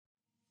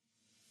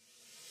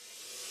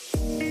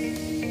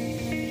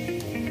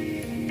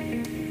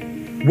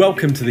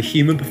Welcome to the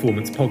Human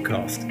Performance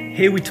Podcast.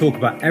 Here we talk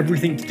about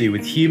everything to do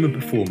with human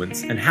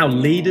performance and how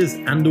leaders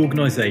and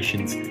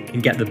organisations can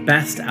get the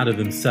best out of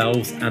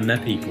themselves and their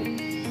people.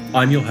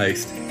 I'm your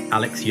host,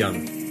 Alex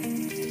Young.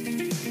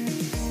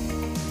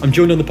 I'm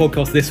joined on the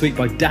podcast this week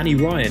by Danny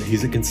Ryan,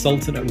 who's a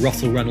consultant at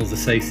Russell Reynolds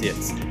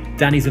Associates.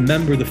 Danny's a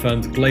member of the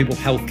firm's global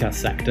healthcare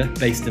sector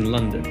based in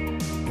London,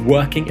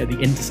 working at the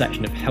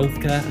intersection of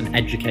healthcare and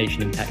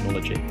education and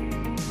technology.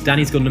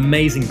 Danny's got an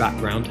amazing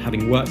background,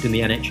 having worked in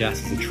the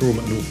NHS as a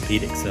trauma and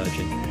orthopaedic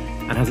surgeon,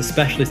 and has a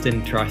specialist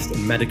interest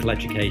in medical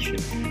education,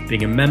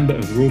 being a member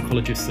of the Royal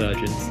College of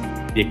Surgeons,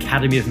 the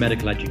Academy of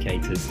Medical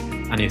Educators,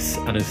 and is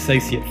an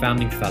Associate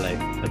Founding Fellow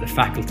at the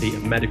Faculty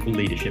of Medical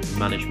Leadership and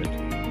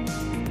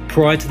Management.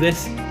 Prior to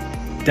this,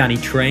 Danny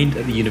trained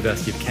at the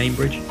University of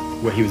Cambridge,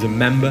 where he was a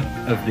member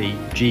of the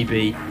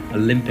GB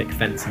Olympic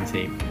fencing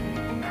team.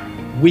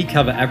 We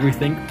cover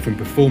everything from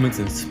performance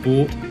in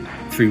sport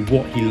through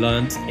what he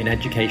learnt in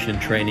education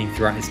and training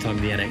throughout his time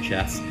in the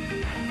NHS,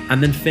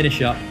 and then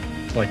finish up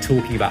by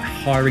talking about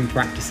hiring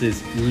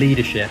practices,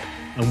 leadership,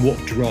 and what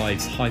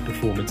drives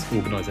high-performance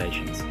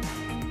organisations.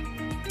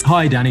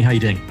 Hi, Danny. How are you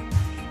doing?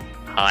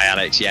 Hi,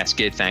 Alex. Yes,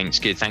 good. Thanks.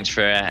 Good. Thanks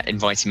for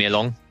inviting me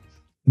along.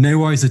 No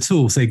worries at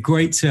all. So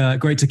great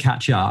to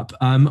catch up.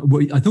 I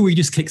thought we'd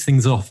just kick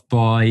things off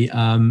by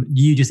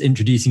you just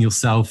introducing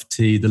yourself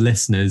to the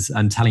listeners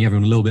and telling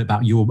everyone a little bit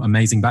about your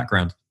amazing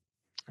background.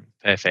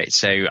 Perfect.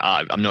 So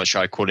I'm not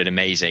sure I call it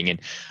amazing. And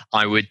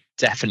I would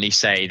definitely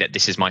say that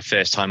this is my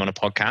first time on a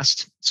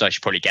podcast. So I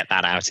should probably get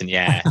that out in the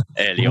air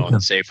early on.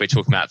 So if we're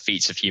talking about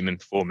feats of human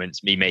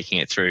performance, me making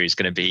it through is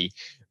going to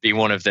be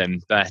one of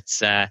them. But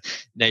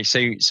no,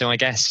 so I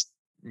guess,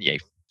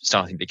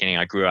 starting at the beginning,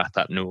 I grew up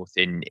north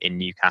in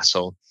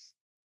Newcastle,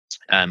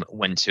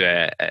 went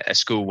to a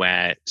school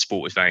where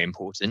sport was very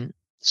important.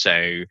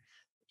 So,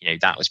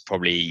 that was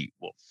probably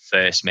what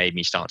first made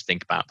me start to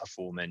think about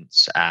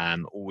performance.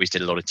 Always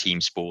did a lot of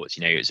team sports.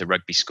 It was a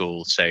rugby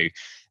school, so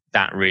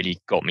that really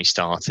got me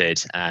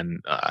started. I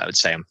would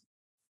say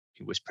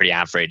it was pretty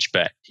average,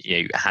 but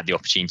I had the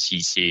opportunity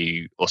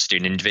to also do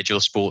an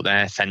individual sport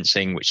there,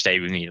 fencing, which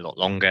stayed with me a lot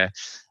longer.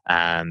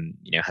 Had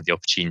the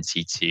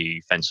opportunity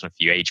to fence on a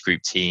few age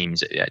group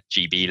teams at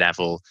GB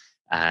level,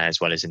 as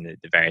well as in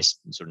the various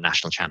sort of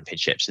national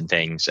championships and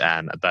things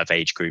above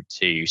age group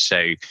too.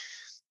 So,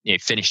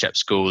 finished up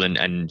school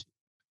and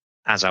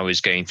as I was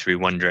going through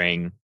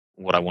wondering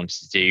what I wanted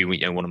to do,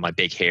 one of my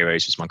big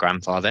heroes was my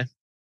grandfather.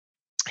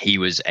 He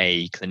was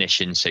a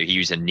clinician, so he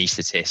was an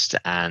anaesthetist,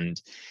 and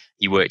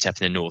he worked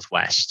up in the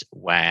Northwest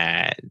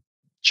where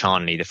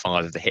Charnley, the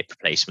father of the hip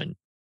replacement,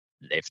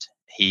 lived.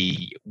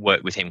 He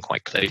worked with him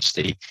quite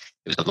closely.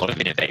 There was a lot of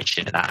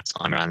innovation at that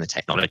time around the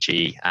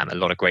technology, a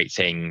lot of great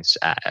things,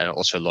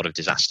 also a lot of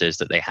disasters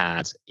that they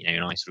had.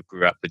 And I sort of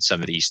grew up with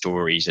some of these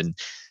stories and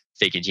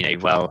figured,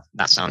 well,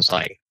 that sounds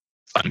like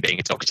fun being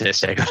a doctor,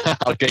 so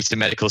I'll go to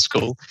medical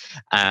school.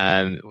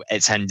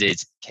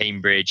 Attended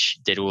Cambridge,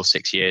 did all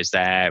 6 years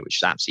there, which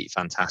was absolutely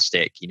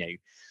fantastic.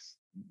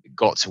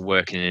 Got to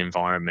work in an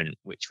environment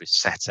which was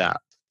set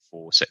up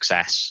for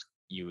success.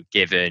 You were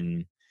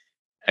given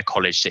a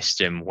college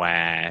system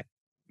where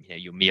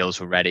your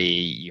meals were ready,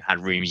 you had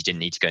rooms, you didn't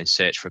need to go and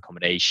search for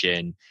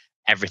accommodation.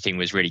 Everything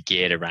was really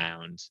geared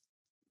around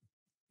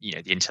the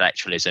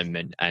intellectualism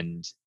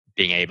and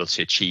being able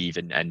to achieve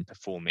and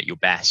perform at your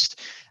best.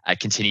 I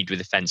continued with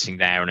the fencing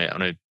there on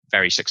a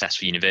very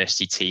successful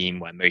university team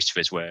where most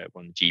of us were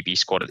on the GB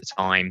squad at the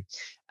time.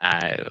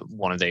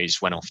 One of those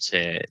went off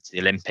to the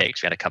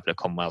Olympics. We had a couple of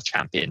Commonwealth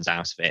champions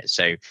out of it.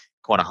 So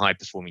quite a high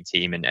performing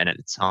team. And at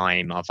the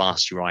time, our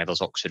varsity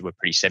rivals, Oxford, were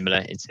pretty similar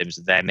in terms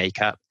of their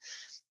makeup.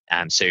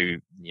 So,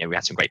 we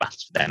had some great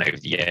battles with them over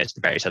the years,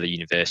 the various other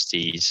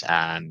universities.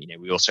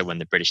 We also won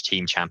the British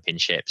team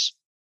championships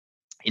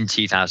in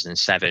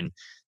 2007.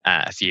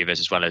 A few of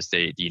us, as well as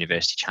the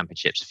university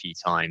championships a few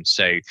times.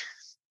 So,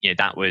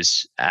 that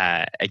was,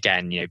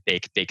 again,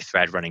 big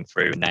thread running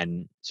through. And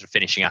then sort of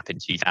finishing up in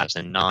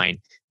 2009,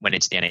 went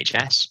into the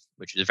NHS,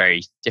 which was a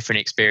very different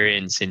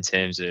experience in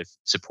terms of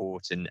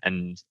support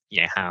and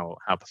how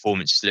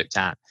performance is looked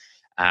at.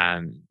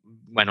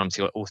 Went on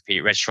to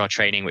orthopaedic registrar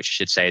training, which I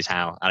should say is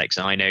how Alex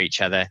and I know each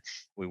other.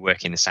 We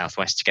worked in the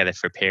Southwest together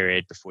for a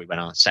period before we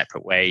went our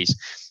separate ways.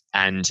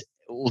 And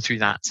all through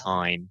that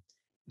time,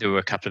 there were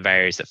a couple of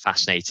areas that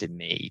fascinated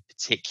me,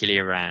 particularly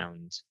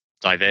around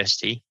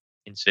diversity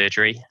in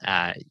surgery.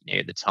 At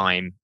the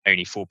time,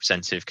 only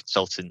 4% of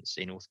consultants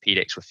in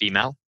orthopedics were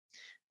female.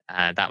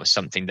 That was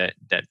something that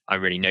I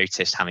really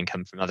noticed, having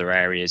come from other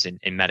areas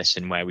in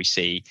medicine where we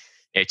see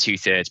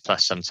 2/3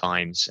 plus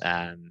sometimes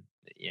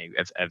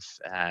of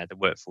the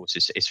workforce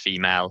is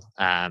female.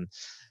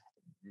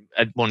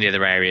 One of the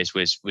other areas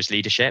was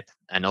leadership,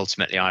 and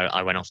ultimately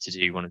I went off to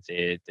do one of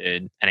the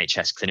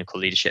NHS clinical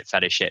leadership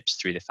fellowships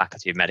through the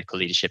Faculty of Medical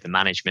Leadership and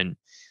Management,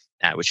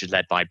 which was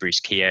led by Bruce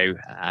Keogh.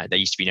 They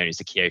used to be known as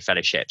the Keogh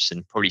Fellowships,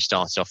 and probably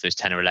started off as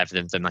 10 or 11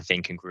 of them, I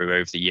think, and grew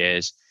over the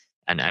years.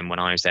 And when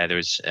I was there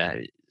was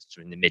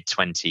sort of in the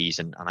mid-20s,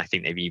 and I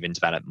think they've even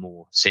developed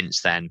more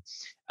since then.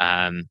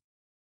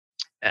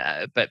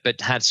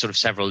 but had sort of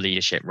several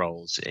leadership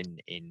roles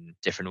in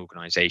different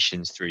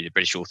organisations through the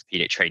British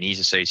Orthopaedic Trainees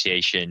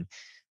Association,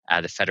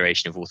 the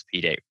Federation of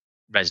Orthopaedic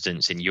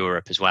Residents in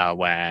Europe as well,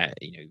 where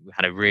we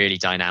had a really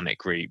dynamic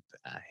group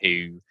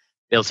who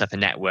built up a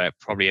network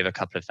probably of a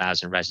couple of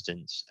thousand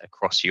residents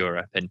across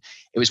Europe. And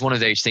it was one of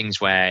those things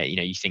where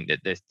you think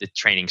that the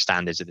training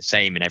standards are the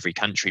same in every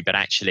country, but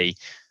actually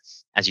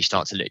as you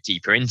start to look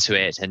deeper into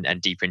it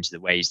and deeper into the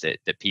ways that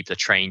people are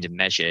trained and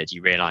measured,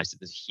 you realize that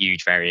there's a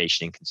huge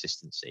variation in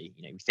consistency.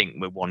 We think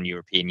we're one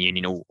European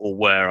Union, or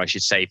were, I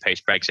should say,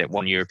 post-Brexit,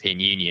 one European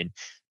Union,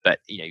 but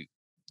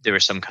there are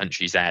some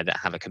countries there that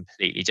have a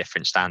completely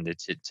different standard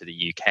to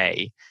the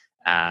UK,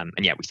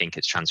 and yet we think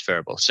it's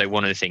transferable. So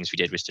one of the things we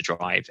did was to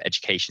drive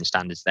education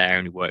standards there,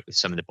 and we worked with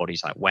some of the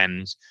bodies like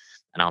WEMS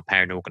and our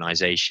parent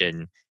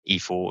organisation,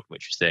 EFORT,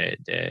 which was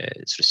the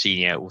sort of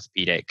senior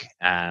orthopaedic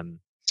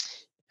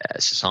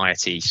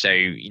society. So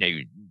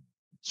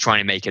trying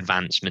to make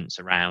advancements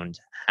around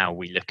how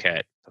we look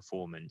at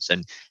performance.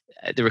 And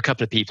there were a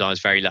couple of people I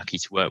was very lucky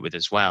to work with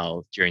as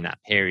well during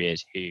that period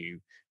who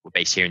were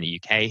based here in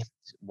the UK,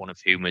 one of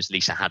whom was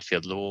Lisa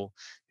Hadfield-Law,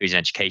 who's an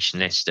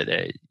educationalist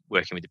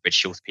working with the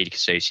British Orthopaedic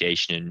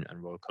Association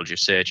and Royal College of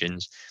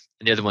Surgeons.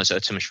 And the other one was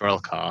Thomas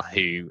Morelkar,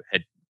 who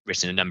had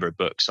written a number of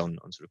books on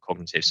sort of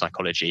cognitive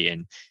psychology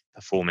and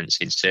performance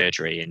in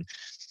surgery. And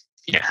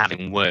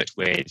having worked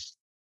with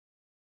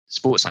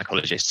sports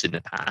psychologists in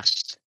the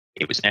past,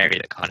 it was an area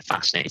that kind of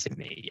fascinated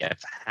me, of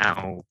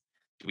how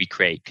do we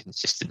create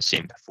consistency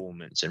in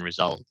performance and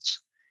results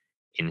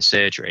in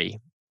surgery.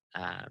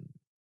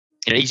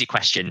 An easy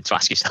question to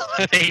ask yourself,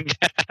 I think.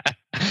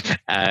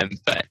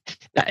 But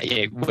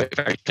we're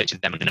very close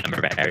with them in a number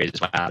of areas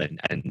as well.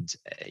 And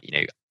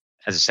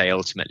as I say,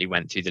 ultimately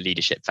went through the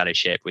leadership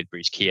fellowship with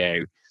Bruce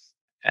Keogh,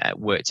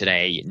 worked at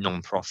a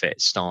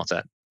non-profit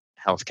startup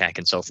healthcare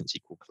consultancy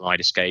called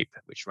Kaleidoscope,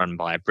 which run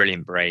by a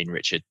brilliant brain,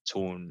 Richard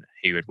Torn,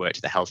 who had worked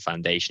at the Health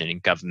Foundation and in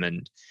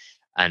government,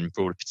 and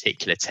brought a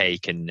particular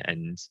take and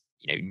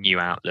new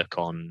outlook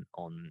on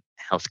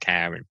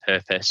healthcare and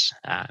purpose.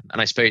 And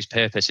I suppose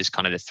purpose is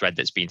kind of the thread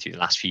that's been through the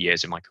last few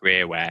years of my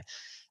career, where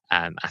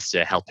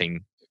after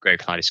helping grow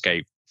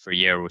Kaleidoscope for a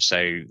year or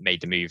so,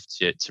 made the move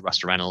to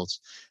Russell Reynolds,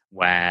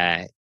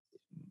 where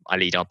I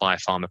lead our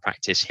biopharma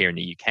practice here in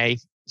the UK.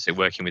 So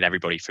working with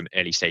everybody from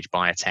early stage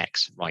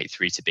biotechs right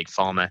through to big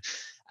pharma,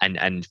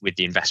 and with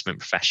the investment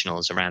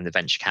professionals around the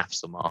venture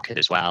capital market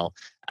as well.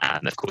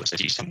 And of course, I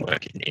do some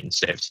work in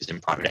services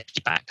and private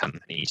equity backed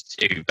companies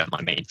too, but my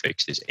main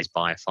focus is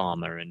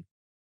biopharma, and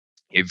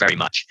very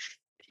much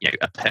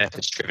a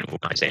purpose driven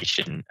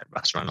organization at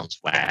Russell Reynolds,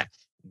 where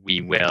we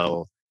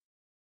will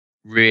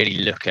really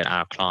look at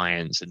our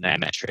clients and their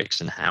metrics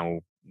and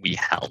how we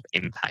help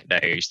impact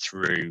those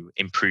through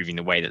improving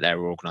the way that their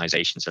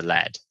organizations are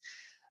led.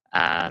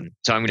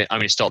 So I'm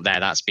going to stop there.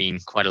 That's been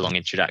quite a long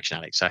introduction,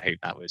 Alex. I hope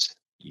that was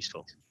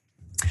useful.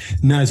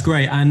 No, it's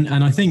great. And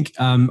I think,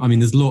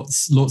 there's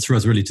lots for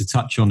us really to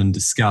touch on and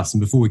discuss. And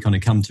before we kind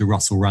of come to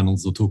Russell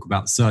Reynolds, we'll talk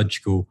about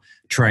surgical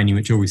training,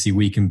 which obviously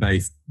we can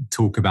both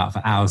talk about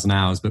for hours and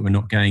hours, but we're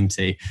not going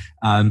to.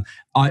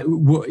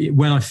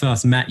 When I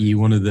first met you,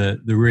 one of the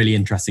really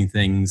interesting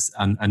things,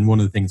 and one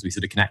of the things we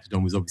sort of connected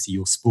on, was obviously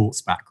your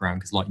sports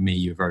background, because like me,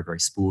 you're very, very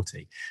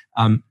sporty.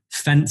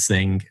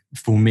 Fencing,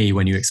 for me,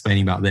 when you were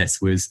explaining about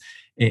this, was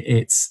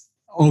it's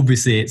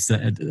obviously it's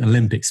an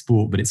Olympic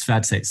sport, but it's fair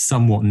to say it's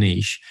somewhat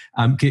niche.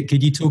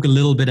 Could you talk a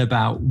little bit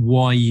about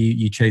why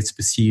you chose to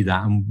pursue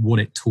that, and what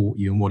it taught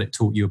you, and what it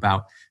taught you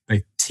about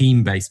both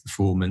team-based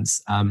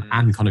performance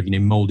and kind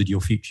of molded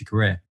your future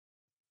career?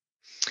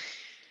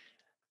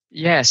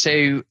 Yeah,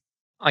 so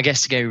I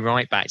guess to go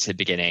right back to the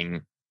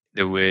beginning,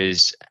 there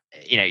was,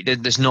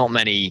 there's not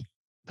many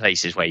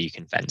places where you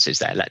can fence, is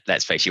there?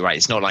 Let's face it, right?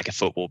 It's not like a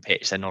football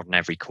pitch. They're not in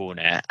every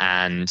corner.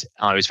 And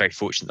I was very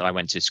fortunate that I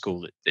went to a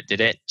school that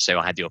did it. So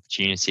I had the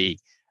opportunity,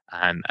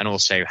 and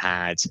also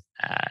had,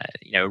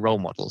 a role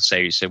model.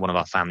 So one of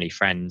our family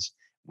friends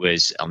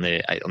was on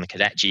the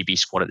cadet GB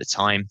squad at the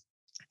time.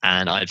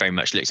 And I very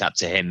much looked up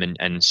to him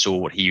and saw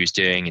what he was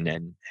doing, and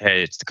then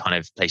heard the kind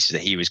of places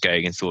that he was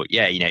going, and thought,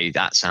 yeah,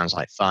 that sounds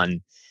like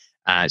fun.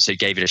 So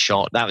gave it a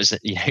shot. That was,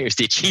 it was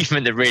the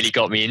achievement that really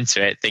got me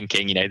into it,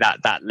 thinking,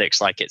 that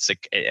looks like it's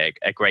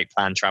a great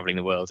plan, traveling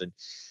the world and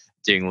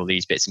doing all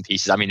these bits and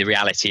pieces. I mean, the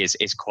reality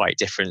is quite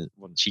different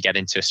once you get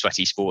into a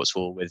sweaty sports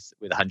hall with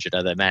 100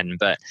 other men.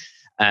 But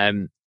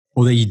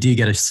although you do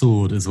get a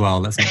sword as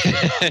well. That's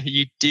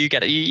you do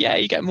get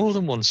you get more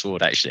than one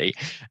sword actually,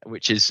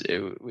 which is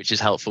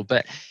helpful.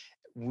 But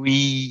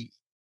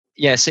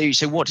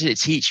so what did it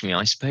teach me?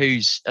 I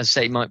suppose, as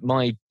I say,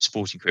 my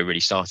sporting career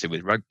really started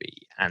with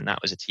rugby, and that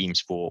was a team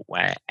sport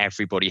where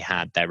everybody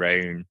had their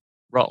own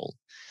role.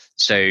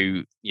 So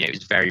it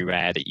was very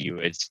rare that you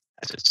would,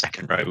 as a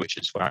second row, which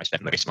is where I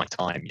spent most of my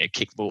time,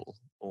 kick ball,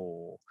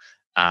 or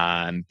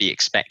be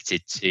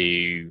expected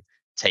to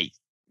take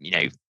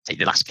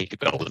the last kick of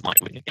goal that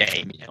might win the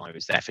game. I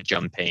was there for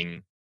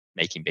jumping,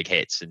 making big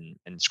hits, and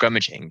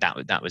scrummaging.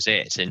 That was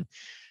it. And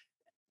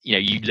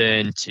you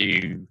learn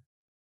to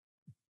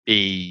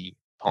be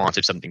part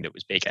of something that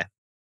was bigger.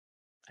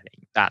 I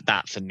think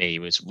that for me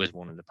was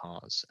one of the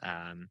parts,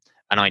 and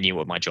I knew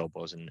what my job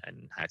was and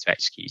how to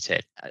execute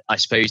it. I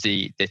suppose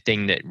the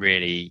thing that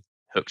really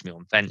hooked me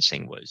on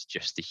fencing was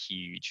just the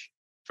huge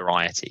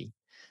variety.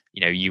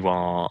 You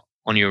are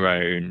on your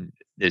own.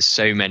 There's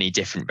so many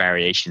different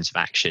variations of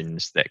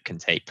actions that can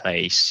take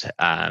place.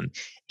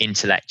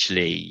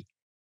 Intellectually,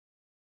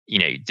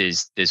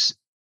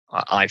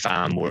 I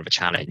found more of a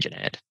challenge in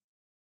it.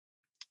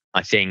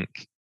 I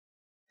think,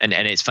 and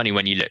it's funny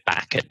when you look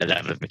back at the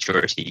level of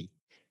maturity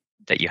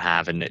that you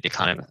have and the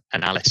kind of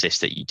analysis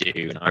that you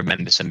do. And I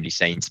remember somebody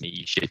saying to me,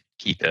 you should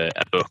keep a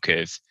book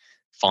of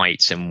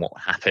fights and what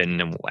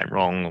happened and what went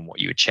wrong and what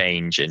you would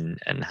change and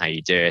how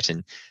you do it.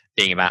 And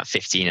being about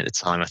 15 at the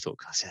time, I thought,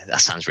 God,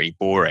 that sounds really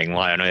boring.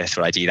 Why on earth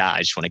would I do that? I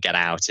just want to get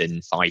out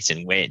and fight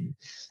and win.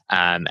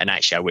 And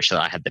actually, I wish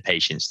that I had the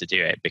patience to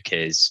do it,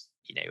 because,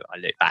 I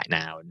look back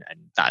now and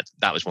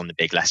that was one of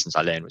the big lessons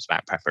I learned, was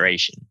about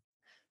preparation,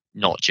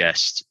 not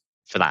just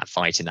for that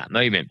fight in that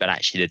moment, but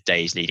actually the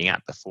days leading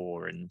up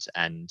before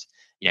and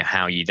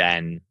how you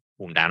then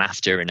warm down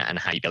after and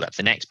how you build up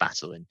for the next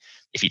battle. And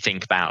if you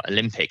think about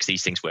Olympics,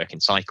 these things work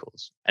in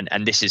cycles.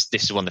 And this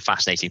is one of the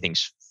fascinating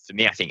things for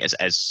me, I think,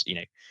 as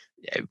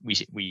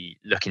we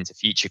look into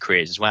future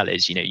careers as well,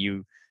 is,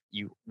 you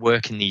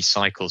work in these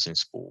cycles in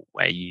sport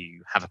where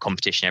you have a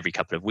competition every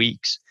couple of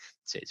weeks.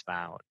 So it's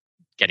about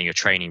getting your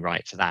training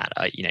right for that.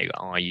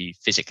 Are you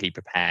physically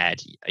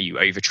prepared? Are you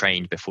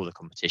overtrained before the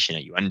competition? Are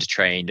you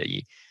undertrained? Are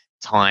you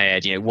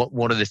tired?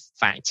 What are the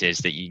factors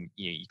that you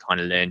kind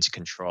of learn to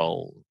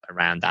control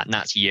around that? And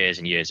that's years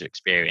and years of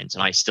experience.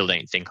 And I still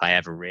don't think I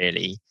ever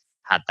really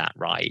had that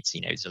right.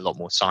 There's a lot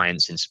more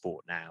science in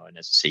sport now, and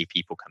as I see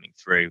people coming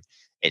through,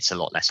 it's a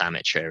lot less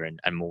amateur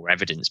and more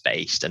evidence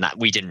based. And that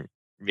we didn't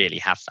really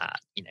have that,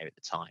 at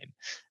the time.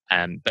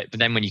 But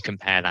then when you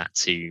compare that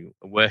to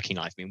a working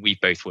life, I mean, we've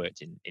both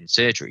worked in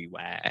surgery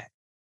where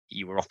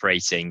you were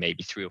operating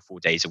maybe 3 or 4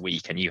 days a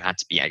week, and you had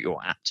to be at your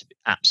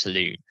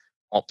absolute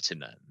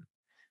optimum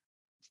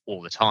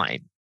all the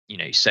time.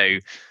 So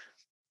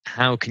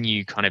how can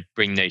you kind of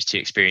bring those two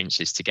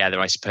experiences together?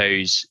 I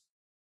suppose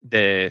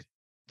the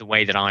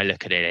way that I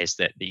look at it is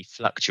that the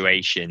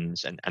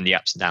fluctuations and the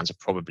ups and downs are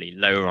probably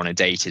lower on a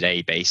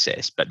day-to-day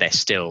basis, but they're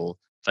still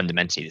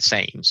fundamentally the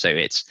same. So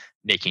it's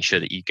making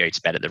sure that you go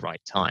to bed at the right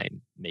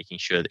time, making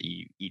sure that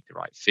you eat the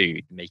right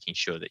food, making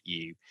sure that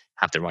you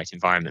have the right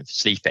environment for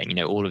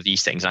sleeping, all of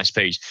these things. And I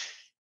suppose,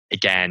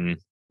 again,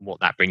 what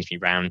that brings me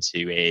round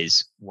to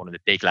is one of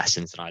the big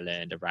lessons that I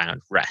learned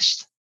around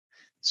rest.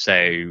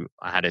 So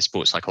I had a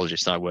sports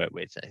psychologist that I worked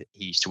with.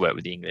 He used to work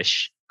with the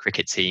English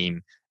cricket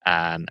team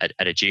at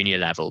a junior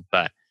level,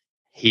 but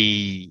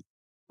he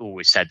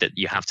always said that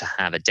you have to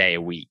have a day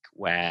a week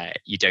where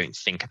you don't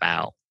think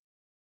about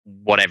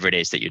whatever it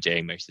is that you're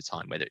doing most of the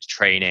time, whether it's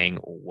training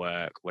or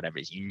work, whatever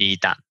it is. You need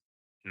that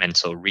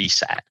mental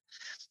reset.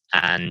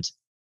 And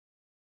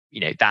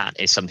that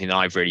is something that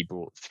I've really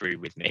brought through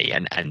with me.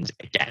 And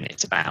again,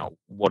 it's about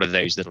what are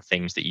those little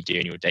things that you do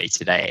in your day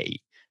to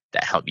day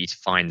that help you to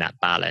find that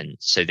balance,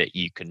 so that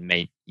you can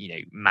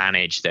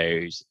manage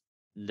those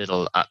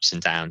little ups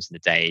and downs in the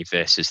day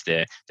versus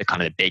the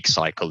kind of the big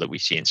cycle that we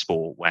see in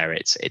sport, where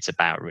it's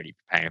about really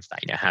preparing for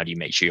that. How do you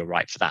make sure you're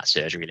right for that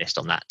surgery list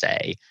on that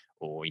day,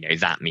 or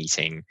that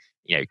meeting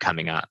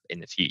coming up in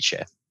the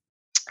future.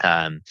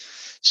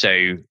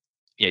 So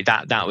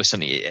that was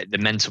something, the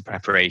mental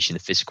preparation, the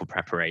physical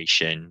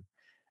preparation.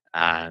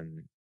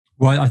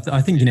 Well,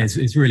 I think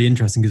it's really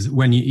interesting, because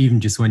when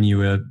you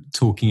were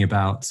talking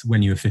about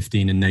when you were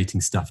 15 and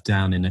noting stuff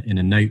down in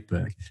a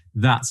notebook,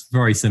 that's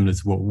very similar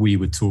to what we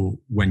were taught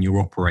when you're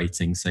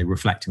operating, so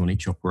reflecting on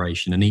each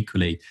operation. And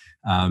equally,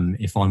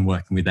 if I'm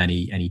working with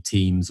any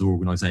teams or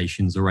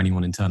organisations or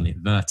anyone internally at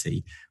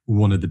Verti,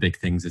 one of the big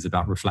things is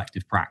about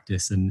reflective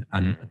practice and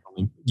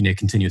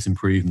continuous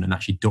improvement and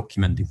actually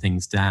documenting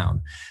things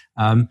down.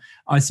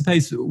 I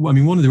suppose,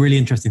 one of the really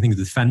interesting things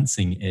with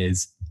fencing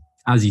is,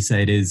 as you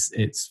say,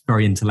 it's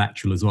very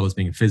intellectual as well as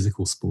being a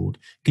physical sport.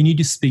 Can you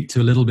just speak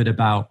to a little bit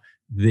about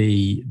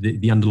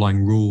the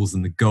underlying rules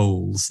and the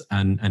goals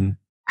and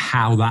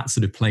how that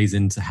sort of plays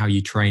into how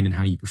you train and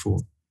how you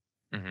perform?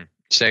 Mm-hmm.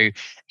 So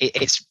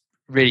it's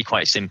really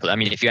quite simple. I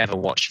mean, if you ever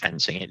watch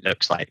fencing, it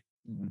looks like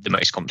the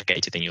most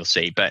complicated thing you'll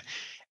see, but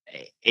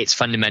it's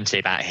fundamentally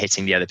about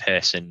hitting the other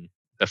person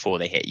before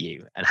they hit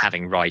you and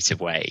having right of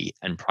way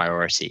and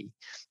priority.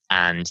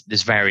 And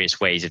there's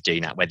various ways of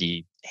doing that, whether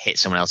you hit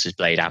someone else's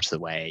blade out of the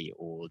way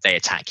or they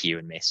attack you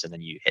and miss and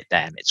then you hit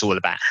them. It's all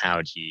about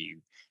how do you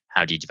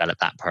develop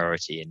that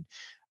priority. And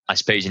I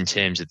suppose in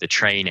terms of the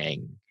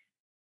training,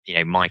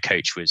 my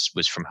coach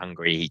was from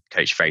Hungary. He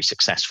coached a very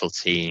successful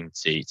team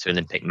to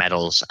Olympic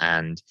medals,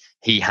 and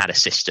he had a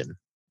system.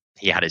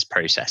 He had his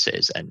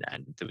processes, and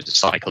there was a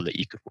cycle that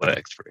you could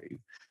work through,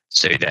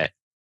 so that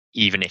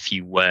even if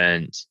you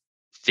weren't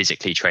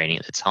physically training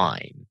at the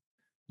time,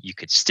 you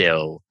could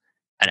still.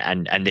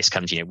 And this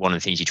comes, one of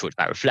the things you talked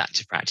about,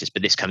 reflective practice,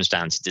 but this comes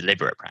down to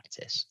deliberate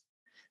practice.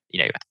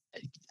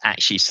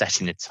 Actually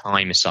setting the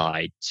time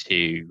aside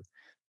to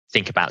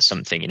think about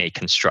something in a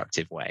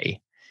constructive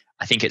way.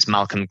 I think it's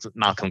Malcolm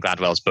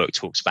Gladwell's book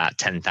talks about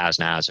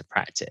 10,000 hours of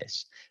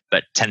practice,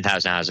 but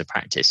 10,000 hours of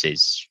practice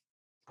is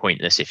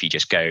pointless if you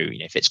just go,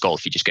 if it's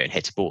golf, you just go and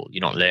hit a ball.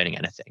 You're not learning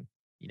anything.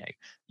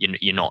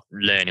 You're not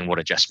learning what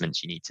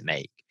adjustments you need to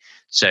make.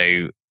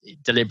 So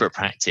deliberate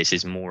practice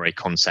is more a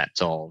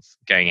concept of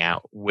going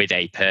out with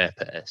a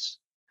purpose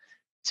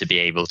to be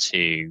able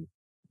to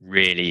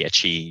really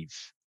achieve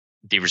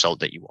the result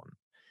that you want.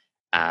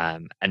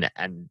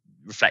 And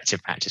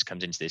reflective practice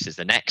comes into this as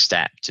the next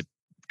step to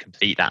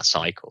complete that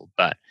cycle.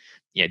 But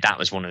that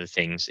was one of the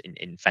things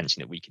in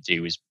fencing that we could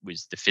do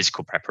was the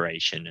physical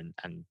preparation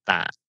and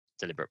that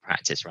deliberate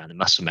practice around the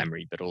muscle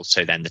memory, but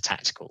also then the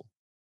tactical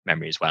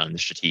memory as well, and the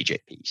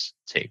strategic piece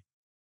too.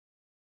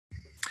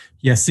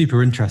 Yeah,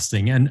 super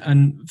interesting.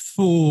 And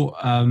for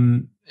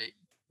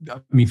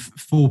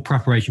for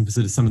preparation for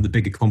sort of some of the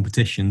bigger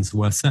competitions,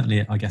 well,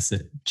 certainly I guess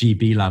at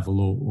GB level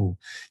or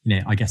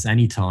I guess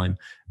any time,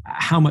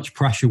 how much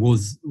pressure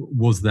was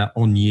there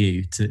on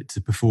you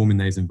to perform in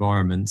those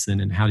environments,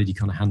 and how did you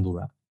kind of handle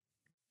that?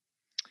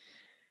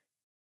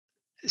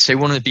 So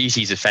one of the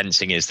beauties of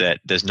fencing is that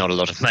there's not a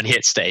lot of money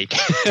at stake.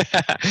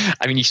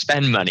 I mean, you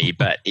spend money,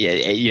 but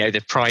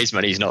the prize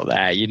money is not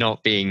there. You're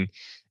not being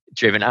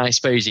driven. And I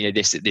suppose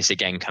this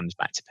again comes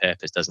back to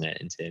purpose, doesn't it,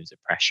 in terms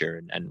of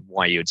pressure and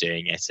why you're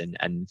doing it.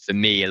 And for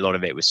me, a lot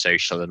of it was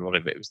social, and a lot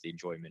of it was the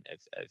enjoyment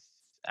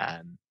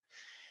of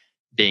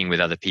being with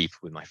other people,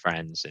 with my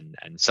friends, and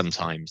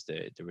sometimes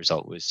the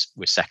result was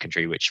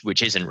secondary,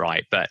 which isn't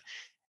right. But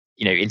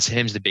in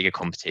terms of the bigger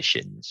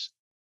competitions,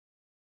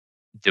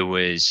 there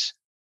was.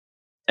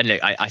 And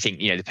look, I think,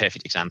 the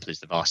perfect example is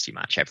the varsity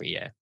match every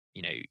year.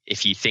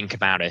 If you think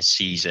about a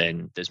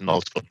season, there's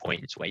multiple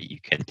points where you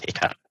can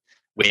pick up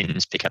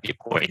wins, pick up your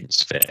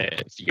points for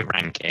your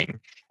ranking.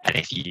 And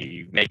if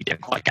you maybe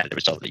don't quite get the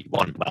result that you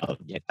want, well,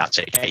 that's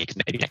okay, because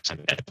maybe next time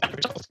you get a better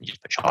result and you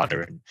just push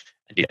harder and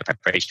do the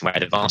preparation, where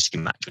the varsity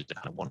match was a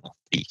kind of one-off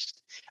piece.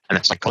 And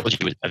the psychology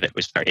of it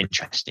was very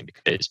interesting,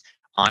 because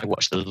I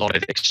watched a lot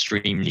of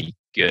extremely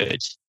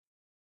good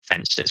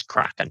fencers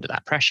crack under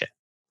that pressure.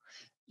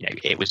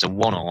 It was a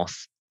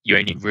one-off. You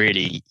only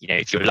really,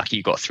 if you're lucky,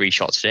 you got 3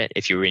 shots at it.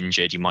 If you're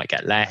injured, you might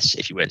get less.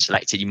 If you weren't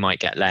selected, you might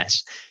get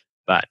less.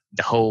 But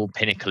the whole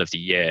pinnacle of the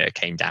year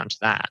came down to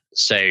that.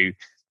 So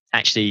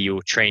actually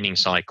your training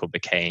cycle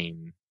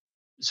became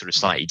sort of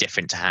slightly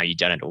different to how you'd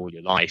done it all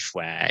your life,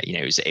 where,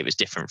 it was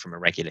different from a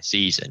regular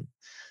season.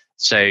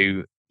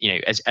 So,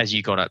 as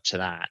you got up to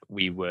that,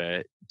 we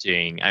were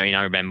doing, I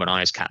remember when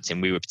I was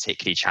captain, we were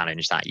particularly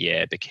challenged that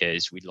year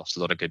because we'd lost a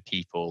lot of good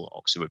people.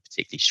 Oxford were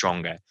particularly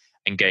stronger.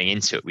 And going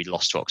into it, we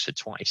lost to Oxford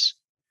twice.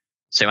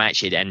 So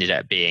actually it ended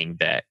up being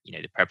that,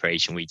 the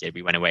preparation we did,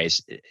 we went away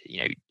as,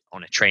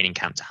 on a training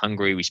camp to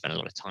Hungary. We spent a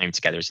lot of time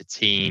together as a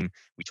team.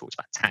 We talked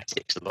about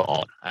tactics a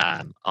lot.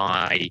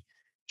 I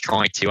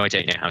tried to, I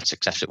don't know how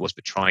successful it was,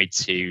 but tried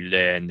to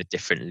learn the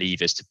different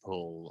levers to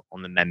pull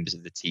on the members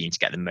of the team to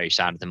get the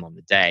most out of them on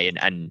the day.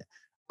 And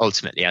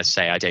ultimately, as I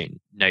say, I don't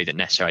know that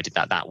necessarily I did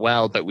that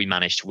well, but we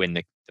managed to win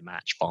the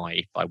match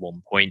by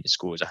 1 point. The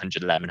score was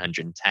 111,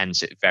 110.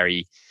 So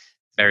very,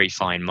 very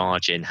fine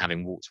margin,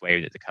 having walked away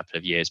with it a couple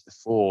of years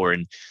before.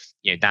 And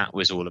that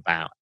was all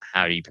about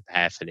how do you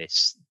prepare for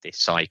this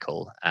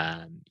cycle,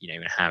 and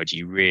how do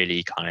you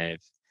really kind of,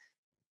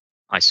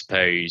 I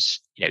suppose,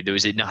 there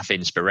was enough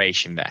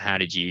inspiration, but how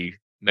did you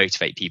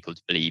motivate people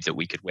to believe that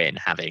we could win,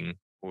 having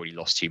already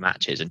lost 2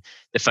 matches? And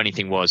the funny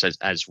thing was, as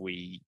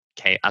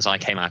I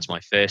came out of my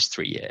first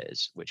 3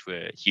 years, which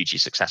were hugely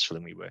successful,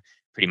 and we were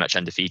pretty much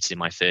undefeated in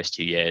my first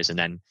 2 years, and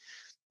then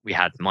we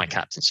had my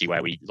captaincy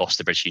where we lost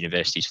the British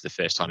Universities for the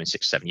first time in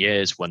 6 or 7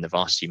 years, won the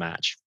varsity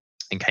match,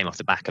 and came off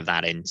the back of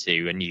that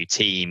into a new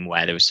team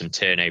where there was some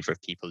turnover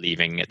of people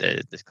leaving at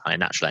the kind of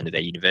natural end of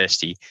their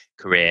university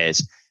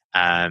careers.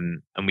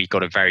 And we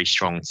got a very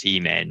strong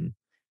team in,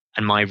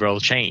 and my role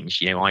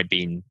changed. I'd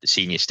been the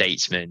senior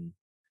statesman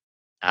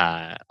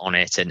on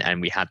it,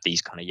 and we had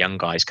these kind of young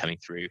guys coming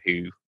through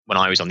who, when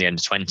I was on the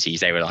under 20s,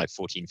 they were like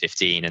 14,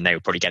 15, and they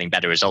were probably getting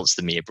better results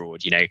than me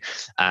abroad,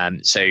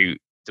 So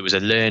there was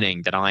a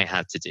learning that I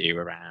had to do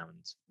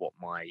around what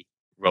my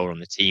role on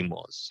the team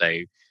was. So,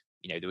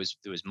 there was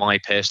my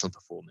personal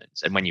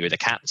performance. And when you were the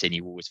captain,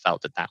 you always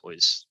felt that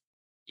was,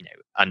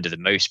 under the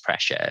most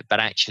pressure. But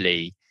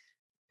actually,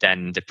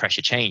 then the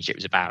pressure changed. It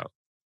was about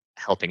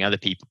helping other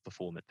people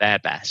perform at their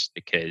best,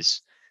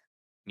 because,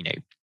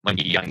 when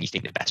you're young, you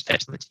think the best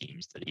person on the team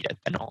is the leader.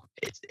 They're not.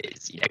 It's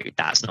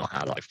that's not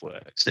how life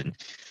works. And,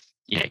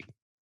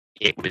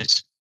 it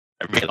was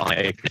a real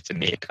eye-opener for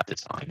me a couple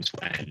of times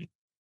when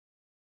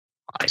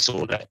I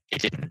saw that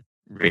it didn't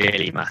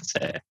really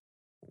matter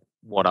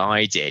what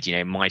I did.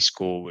 My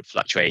score would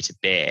fluctuate a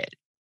bit,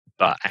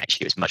 but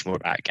actually it was much more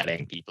about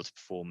getting people to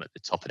perform at the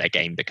top of their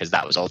game, because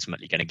that was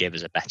ultimately going to give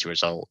us a better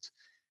result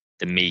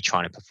than me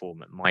trying to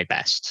perform at my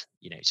best.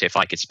 So if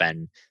I could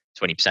spend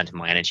 20% of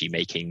my energy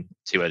making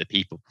 2 other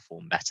people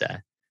perform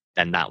better,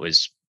 then that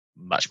was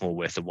much more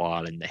worth the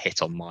while, and the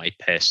hit on my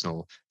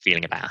personal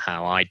feeling about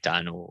how I'd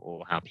done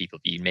or how people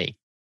viewed me.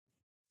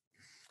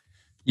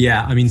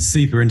 Yeah, I mean,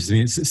 super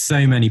interesting. It's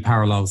so many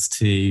parallels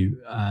to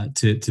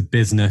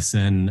business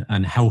and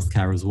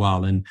healthcare as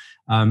well. And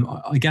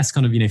I guess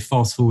kind of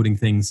fast forwarding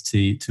things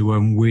to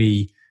when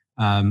we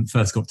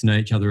first got to know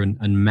each other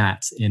and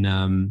met in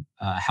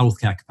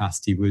healthcare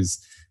capacity was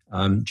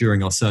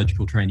during our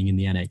surgical training in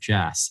the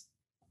NHS.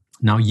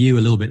 Now, you,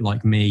 a little bit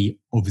like me,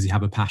 obviously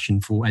have a passion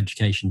for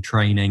education,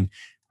 training,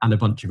 and a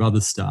bunch of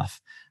other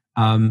stuff.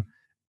 Um,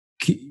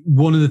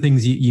 One of the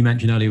things you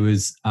mentioned earlier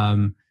was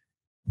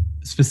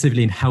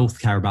specifically in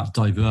healthcare about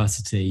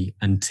diversity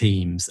and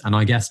teams. And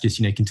I guess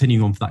just,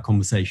 continuing on for that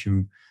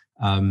conversation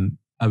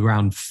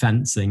around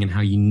fencing and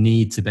how you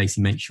need to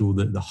basically make sure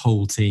that the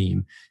whole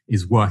team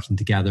is working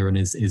together and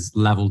is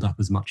leveled up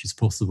as much as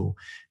possible.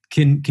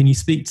 Can you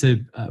speak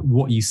to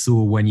what you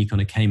saw when you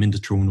kind of came into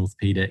trauma and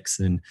orthopedics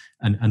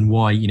and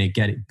why,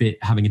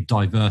 having a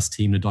diverse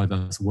team, a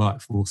diverse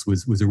workforce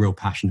was a real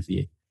passion for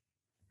you?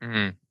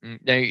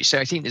 No, so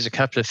I think there's a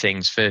couple of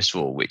things. First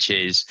of all, which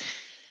is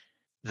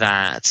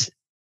that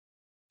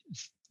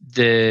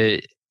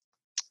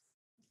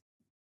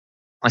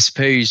I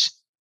suppose,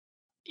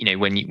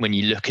 when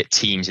you look at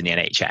teams in the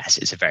NHS,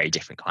 it's a very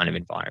different kind of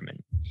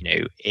environment.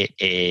 It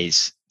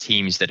is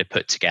teams that are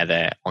put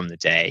together on the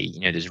day.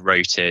 There's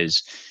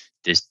rotas,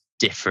 there's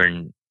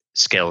different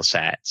skill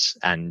sets,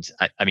 and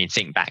I mean,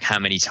 think back, how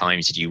many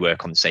times did you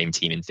work on the same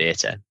team in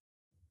theatre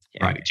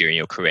during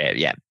your career?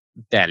 Yeah,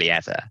 barely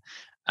ever.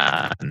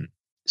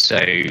 So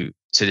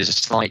there's a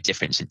slight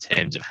difference in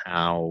terms of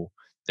how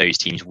those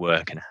teams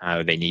work and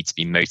how they need to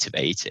be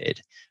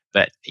motivated.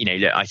 But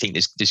look, I think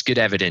there's good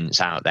evidence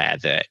out there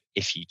that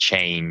if you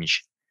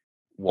change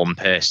one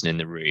person in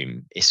the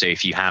room, so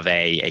if you have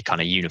a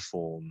kind of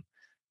uniform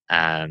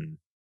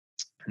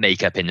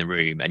makeup in the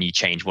room and you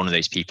change one of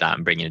those people out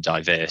and bring in a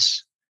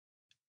diverse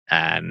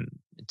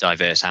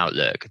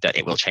outlook, that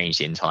it will change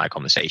the entire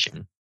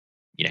conversation.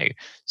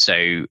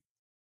 So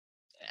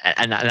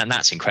and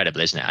that's incredible,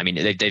 isn't it? I mean,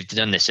 they've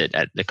done this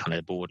at the kind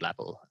of board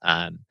level,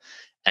 and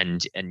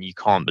you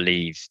can't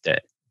believe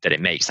that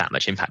it makes that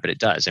much impact, but it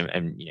does.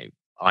 And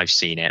I've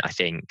seen it. I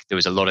think there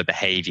was a lot of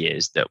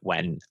behaviours that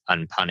went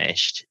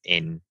unpunished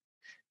in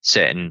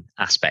certain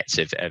aspects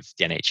of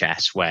the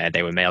NHS where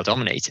they were male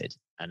dominated.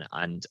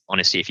 And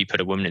honestly, if you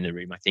put a woman in the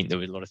room, I think there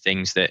were a lot of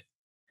things that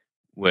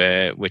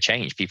were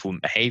changed. People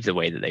wouldn't behave the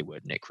way that they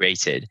would, and it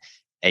created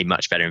a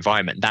much better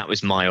environment. That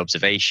was my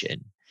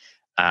observation.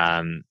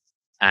 And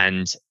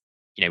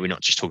we're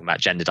not just talking about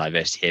gender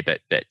diversity here,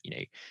 but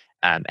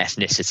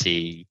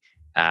ethnicity,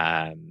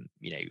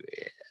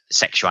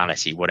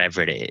 sexuality,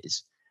 whatever it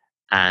is.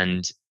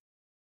 And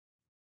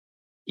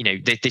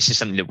this is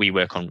something that we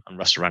work on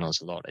Russell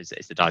Reynolds a lot, is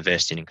the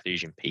diversity and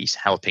inclusion piece,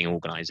 helping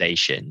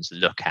organizations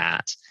look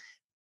at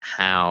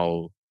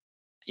how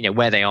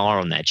where they are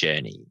on their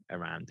journey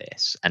around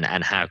this, and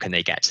how can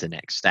they get to the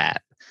next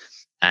step.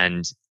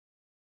 And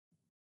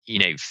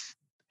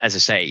as I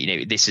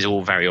say, this is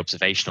all very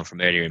observational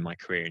from earlier in my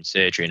career in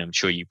surgery, and I'm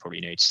sure you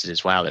probably noticed it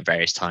as well at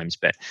various times.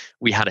 But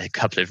we had a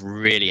couple of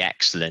really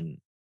excellent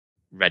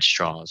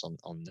registrars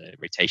on the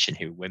rotation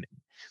who were women.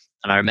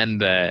 And I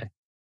remember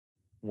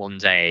one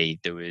day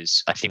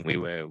I think we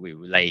were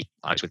late.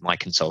 I was with my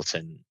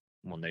consultant,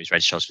 one of those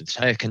registrars with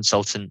her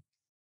consultant,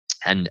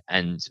 and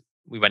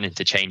we went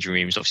into changing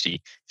rooms,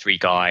 obviously 3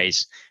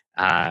 guys.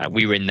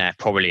 We were in there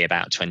probably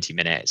about 20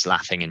 minutes,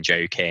 laughing and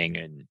joking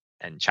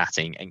and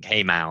chatting, and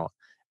came out.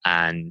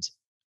 And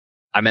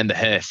I remember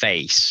her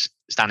face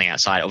standing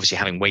outside, obviously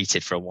having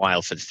waited for a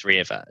while for the 3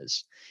 of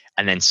us,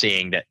 and then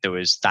seeing that there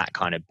was that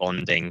kind of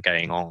bonding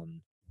going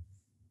on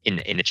in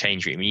the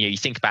change room. You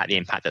think about the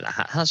impact that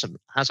has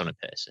on a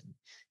person.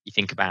 You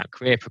think about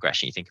career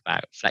progression. You think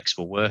about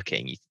flexible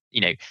working.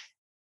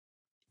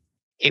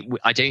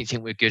 I don't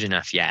think we're good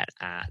enough yet,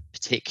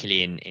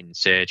 particularly in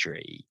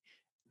surgery,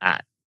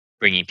 at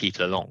bringing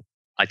people along.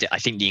 I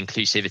think the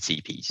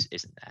inclusivity piece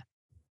isn't there.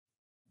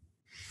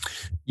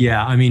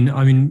 Yeah, I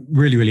mean,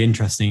 really, really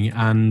interesting.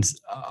 And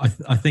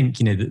I think,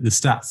 the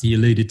stats you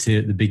alluded to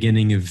at the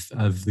beginning of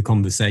the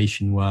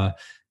conversation were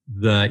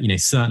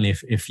certainly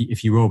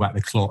if you roll back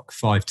the clock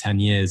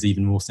 5-10 years,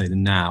 even more so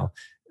than now,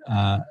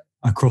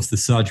 across the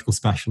surgical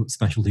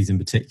specialties in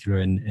particular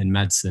in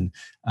medicine,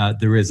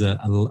 there is a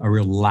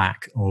real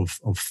lack of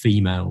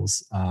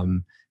females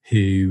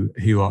who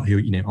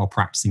are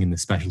practicing in the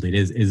specialty. It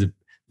is a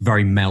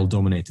very male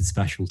dominated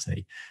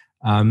specialty.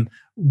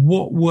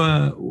 What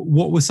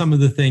were some of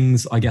the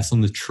things, I guess,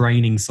 on the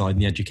training side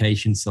and the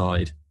education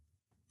side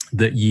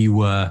that you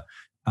were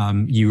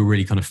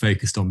really kind of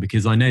focused on?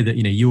 Because I know that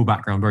your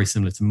background, very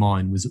similar to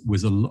mine,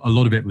 was a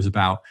lot of it was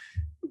about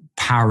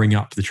powering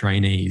up the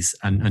trainees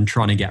and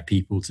trying to get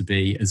people to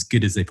be as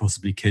good as they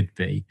possibly could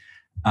be,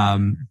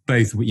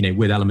 both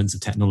with elements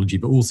of technology,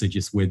 but also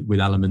just with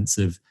elements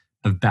of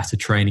better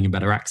training and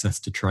better access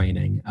to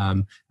training.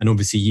 And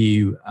obviously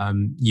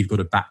you've got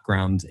a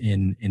background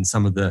in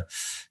some of the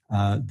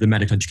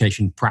medical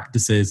education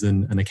practices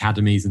and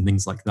academies and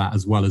things like that,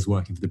 as well as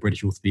working for the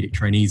British Orthopaedic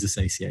Trainees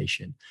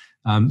Association.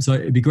 So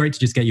it'd be great to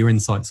just get your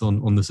insights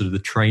on the sort of the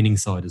training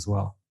side as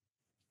well.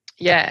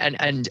 Yeah,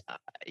 and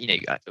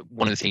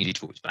one of the things you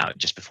talked about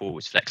just before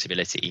was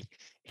flexibility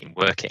in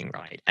working,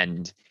 right?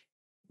 And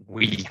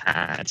we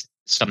had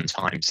some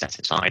time set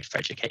aside for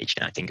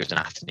education. I think it was an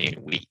afternoon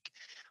a week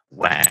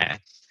where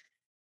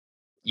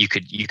you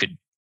could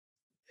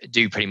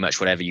do pretty much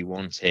whatever you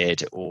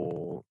wanted,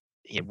 or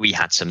we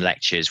had some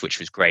lectures, which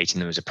was great,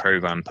 and there was a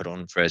program put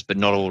on for us, but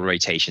not all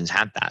rotations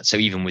had that. So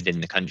even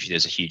within the country,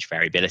 there's a huge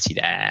variability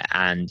there.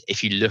 And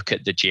if you look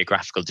at the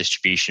geographical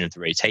distribution of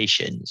the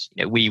rotations,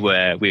 we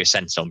were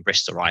centered on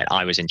Bristol, right?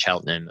 I was in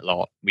Cheltenham a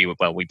lot. We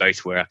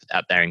both were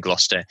up there in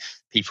Gloucester.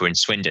 People were in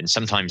Swindon.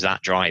 Sometimes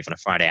that drive on a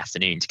Friday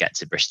afternoon to get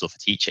to Bristol for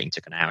teaching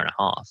took an hour and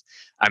a half.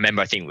 I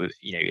remember, I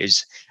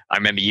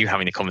remember you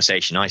having the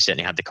conversation. I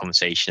certainly had the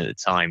conversation at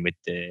the time with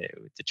the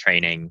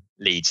training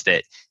leads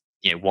that,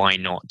 why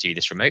not do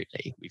this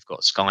remotely? We've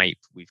got Skype,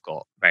 we've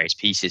got various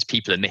pieces.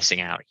 People are missing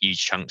out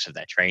huge chunks of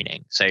their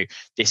training. So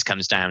this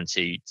comes down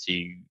to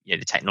the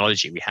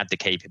technology. We had the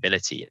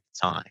capability at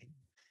the time,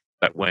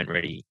 but weren't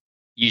really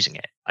using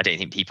it. I don't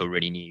think people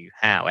really knew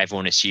how.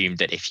 Everyone assumed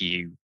that if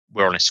you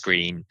were on a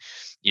screen,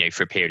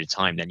 for a period of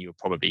time, then you were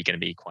probably going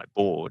to be quite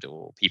bored,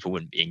 or people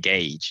wouldn't be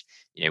engaged,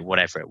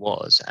 whatever it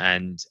was.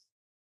 And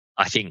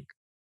I think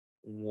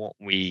what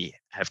we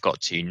have got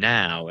to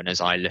now, and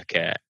as I look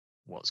at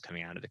what's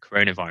coming out of the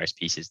coronavirus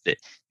piece, is that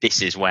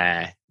this is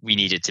where we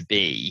needed to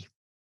be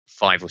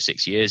 5 or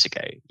 6 years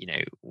ago.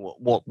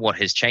 What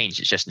has changed?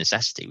 It's just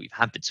necessity. We've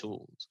had the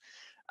tools.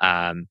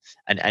 And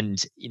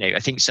I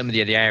think some of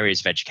the other areas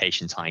of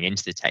education tying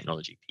into the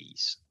technology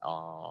piece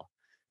are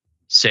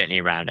certainly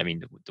around,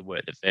 the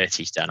work that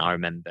Verti's done. I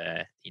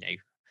remember,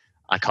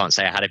 I can't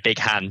say I had a big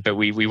hand, but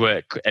we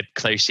worked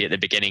closely at the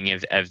beginning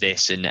of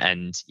this,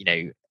 and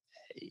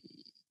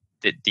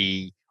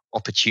the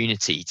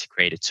opportunity to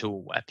create a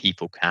tool where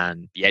people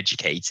can be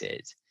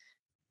educated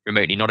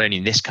remotely, not only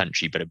in this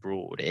country but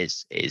abroad,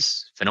 is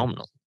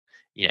phenomenal.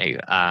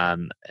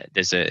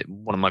 There's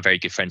one of my very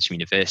good friends from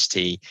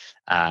university,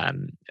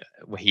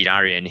 Wahid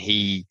Aryan.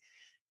 He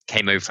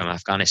came over from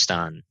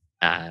Afghanistan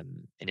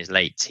in his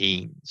late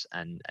teens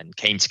and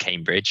came to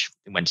Cambridge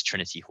and went to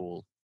Trinity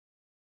Hall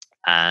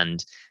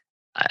and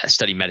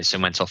studied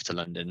medicine, went off to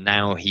London.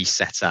 Now he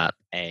set up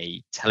a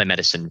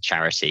telemedicine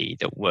charity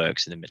that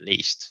works in the Middle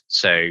East.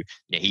 So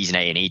he's an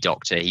A&E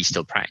doctor, he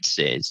still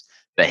practices,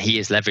 but he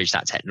has leveraged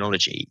that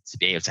technology to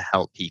be able to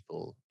help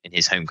people in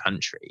his home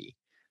country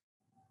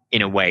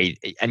in a way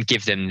and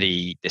give them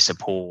the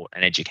support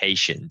and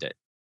education that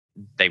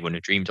they wouldn't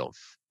have dreamed of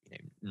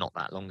not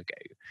that long ago.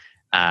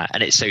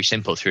 And it's so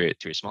simple through a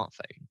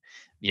smartphone.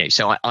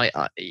 So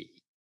I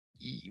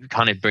you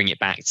kind of bring it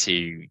back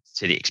to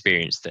the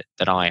experience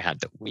that I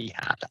had, that we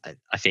had.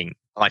 I think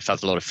I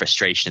felt a lot of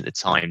frustration at the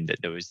time that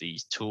there was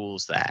these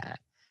tools there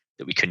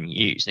that we couldn't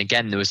use. And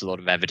again, there was a lot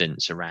of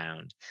evidence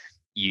around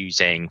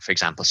using, for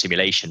example,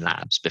 simulation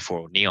labs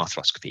before knee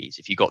arthroscopies.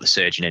 If you got the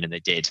surgeon in and they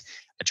did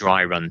a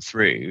dry run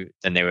through,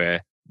 then they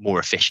were more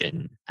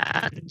efficient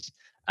and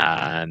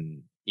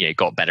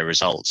got better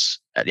results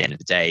at the end of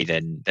the day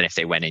than if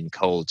they went in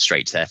cold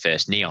straight to their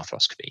first knee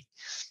arthroscopy.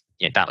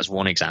 That was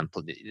one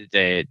example.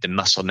 The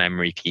muscle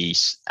memory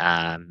piece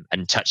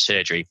and touch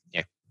surgery.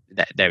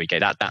 There we go.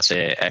 That's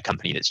a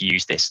company that's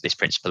used this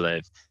principle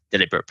of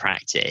deliberate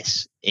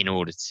practice in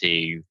order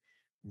to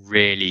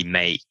really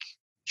make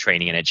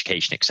training and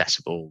education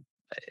accessible,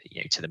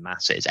 to the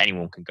masses.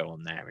 Anyone can go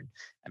on there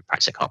and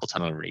practice a carpal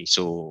tunnel release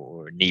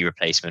or a knee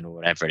replacement or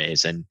whatever it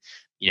is. And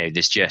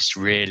there's just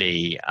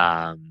really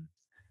there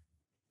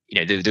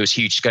was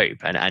huge scope,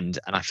 and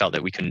I felt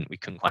that we couldn't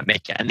quite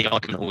make it. And the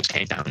argument always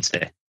came down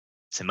to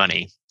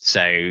money. So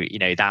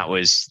that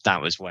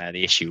was where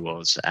the issue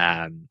was.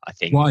 I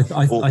think, or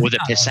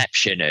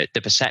the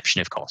perception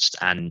of cost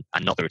and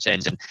not the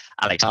returns. And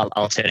Alex,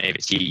 I'll turn it over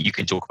to you. You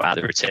can talk about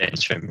the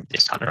returns from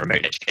this kind of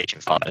remote education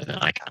far better than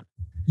I can.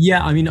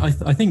 Yeah,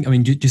 I think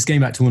just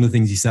going back to one of the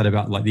things you said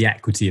about like the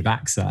equity of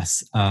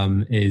access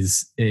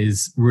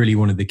is really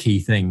one of the key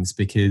things,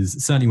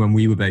 because certainly when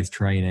we were both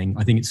training,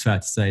 I think it's fair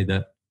to say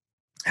that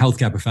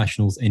healthcare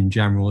professionals in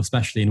general,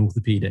 especially in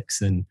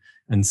orthopedics and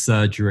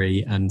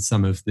surgery and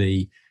some of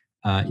the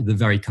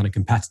very kind of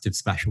competitive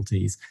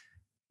specialties,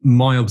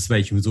 my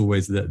observation was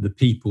always that the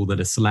people that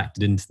are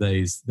selected into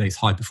those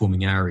high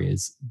performing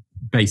areas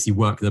basically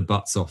work their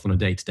butts off on a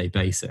day-to-day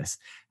basis.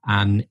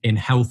 And in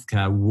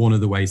healthcare, one of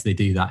the ways they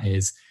do that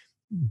is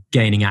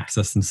gaining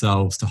access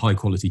themselves to high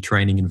quality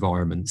training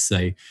environments.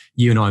 So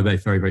you and I are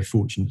both very, very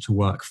fortunate to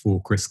work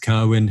for Chris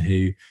Kerwin,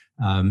 who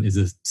is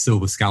a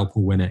silver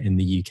scalpel winner in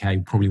the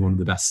UK, probably one of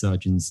the best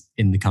surgeons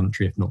in the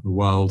country, if not the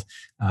world,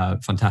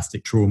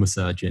 fantastic trauma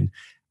surgeon.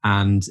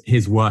 And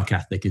his work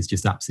ethic is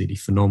just absolutely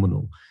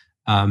phenomenal.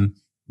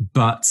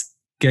 But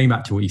going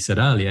back to what you said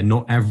earlier,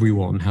 not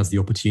everyone has the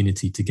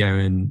opportunity to go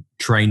and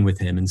train with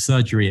him. And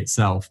surgery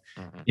itself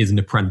is an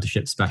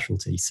apprenticeship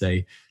specialty. So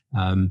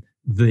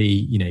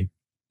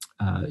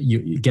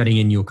you're getting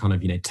in your kind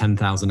of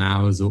 10,000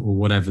 hours or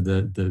whatever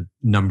the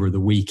number of the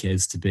week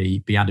is to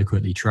be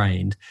adequately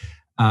trained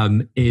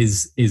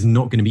is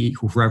not going to be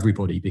equal for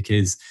everybody,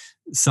 because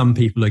some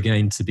people are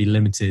going to be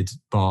limited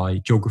by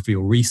geography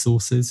or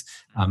resources.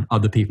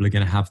 Other people are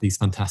going to have these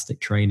fantastic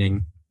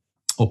training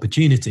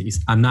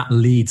opportunities, and that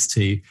leads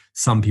to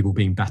some people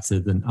being better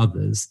than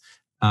others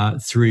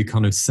through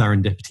kind of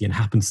serendipity and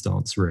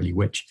happenstance, really,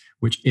 which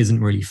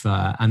isn't really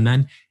fair. And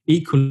then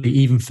equally,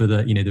 even for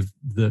the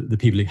the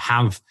people who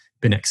have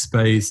been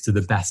exposed to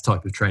the best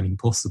type of training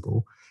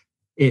possible,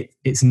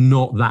 it's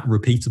not that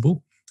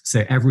repeatable.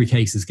 So every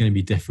case is going to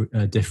be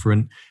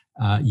different.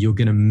 You're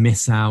going to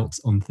miss out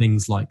on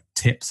things like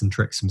tips and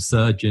tricks from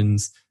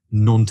surgeons,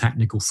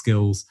 non-technical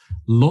skills,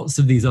 lots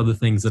of these other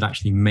things that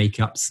actually make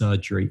up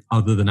surgery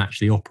other than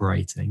actually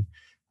operating.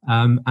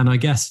 And I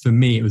guess for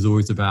me, it was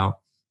always about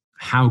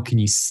how can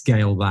you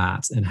scale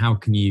that and how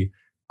can you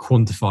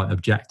quantify it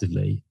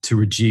objectively to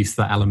reduce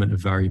that element of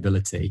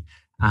variability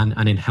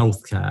and in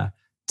healthcare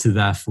to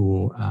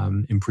therefore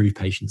improve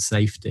patient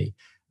safety.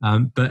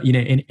 But in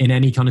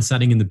any kind of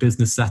setting, in the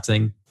business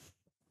setting,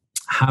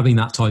 having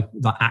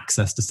that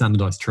access to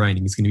standardized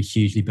training is going to be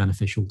hugely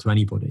beneficial to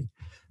anybody.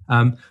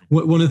 One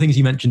of the things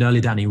you mentioned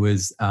earlier, Danny,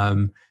 was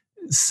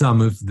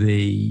some of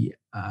the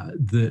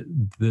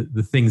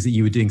things that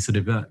you were doing sort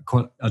of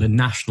quite at a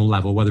national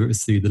level, whether it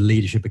was through the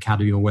Leadership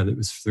Academy or whether it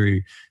was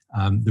through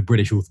the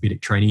British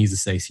Orthopaedic Trainees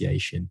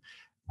Association.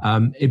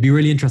 It'd be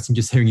really interesting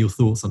just hearing your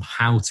thoughts on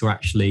how to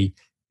actually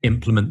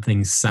implement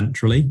things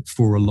centrally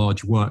for a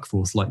large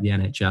workforce like the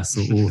NHS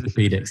or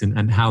orthopaedics,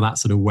 and how that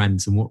sort of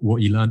went and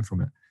what you learned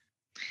from it.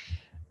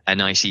 A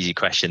nice, easy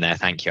question there.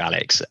 Thank you,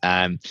 Alex.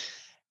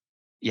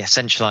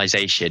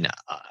 Centralization.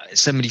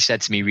 Somebody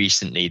said to me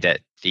recently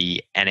that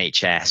the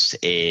NHS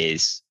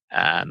is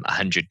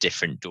 100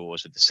 different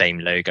doors with the same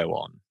logo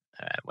on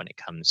when it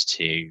comes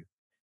to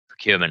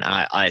procurement.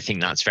 I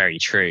think that's very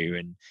true.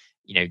 And,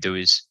 there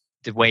was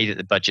the way that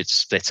the budget's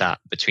split up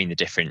between the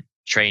different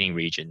training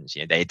regions.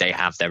 They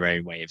have their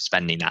own way of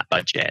spending that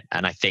budget.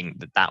 And I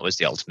think that was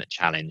the ultimate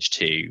challenge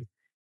to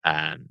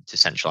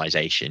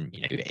centralization.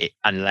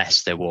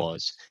 Unless there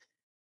was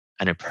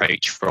an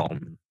approach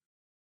from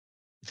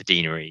the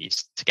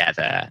deaneries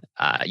together,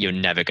 you're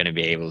never going to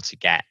be able to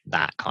get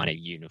that kind of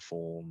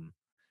uniform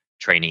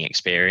training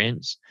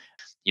experience.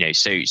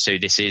 So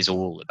this is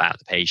all about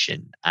the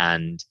patient,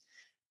 and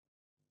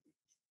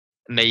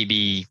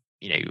maybe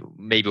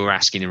we're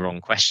asking the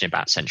wrong question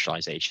about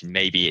centralization.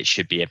 Maybe it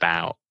should be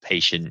about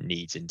patient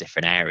needs in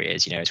different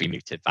areas. As we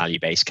move to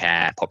value-based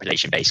care,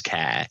 population-based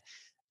care,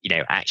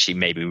 actually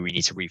maybe we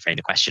need to reframe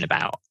the question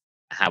about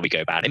how we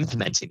go about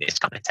implementing this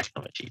kind of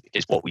technology,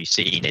 because what we've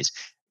seen is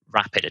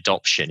rapid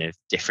adoption of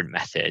different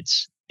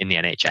methods in the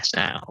NHS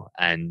now.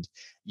 And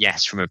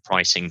yes, from a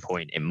pricing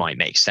point, it might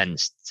make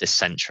sense to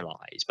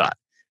centralize, but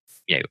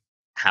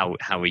how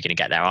are we going to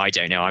get there? I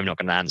don't know. I'm not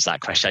going to answer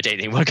that question. I don't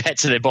think we'll get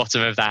to the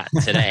bottom of that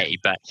today.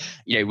 But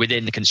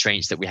within the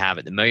constraints that we have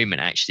at the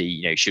moment,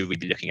 actually, should we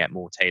be looking at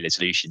more tailored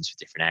solutions for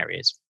different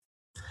areas?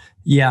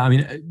 Yeah, I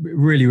mean,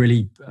 really,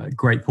 really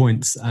great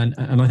points. And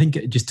I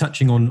think just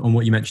touching on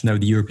what you mentioned there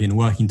with the European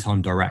Working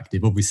Time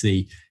Directive,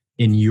 obviously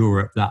in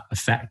Europe, that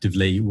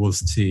effectively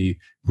was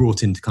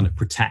brought in to kind of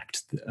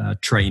protect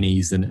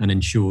trainees and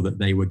ensure that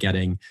they were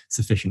getting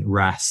sufficient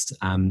rest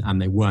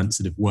and they weren't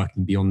sort of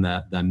working beyond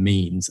their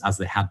means as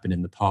they had been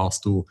in the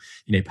past. Or,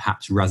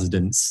 perhaps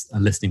residents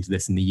listening to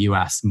this in the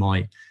US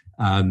might,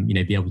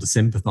 be able to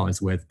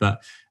sympathize with.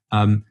 But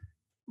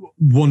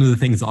one of the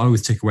things that I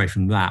always took away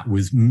from that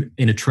was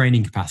in a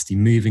training capacity,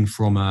 moving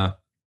from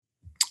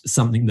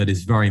something that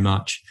is very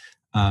much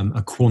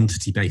a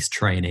quantity-based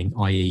training,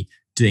 i.e.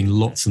 doing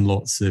lots and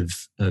lots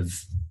of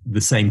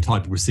the same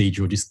type of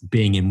procedure or just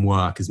being in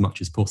work as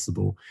much as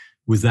possible,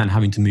 was then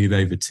having to move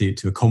over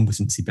to a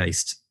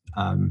competency-based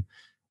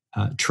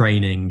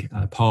training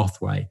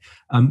pathway.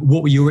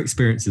 What were your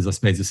experiences, I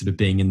suppose, of sort of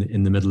being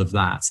in the middle of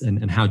that?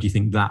 And how do you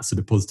think that sort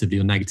of positively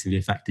or negatively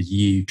affected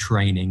you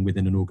training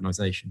within an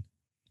organisation?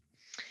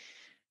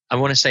 I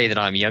want to say that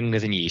I'm younger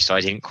than you, so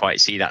I didn't quite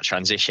see that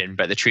transition.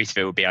 But the truth of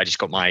it would be I just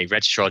got my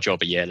registrar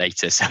job a year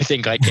later. So I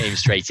think I came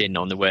straight in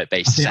on the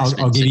work-based assessment.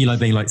 I'll give you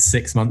being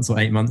 6 months or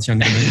 8 months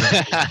younger than me.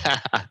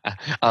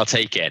 I'll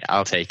take it.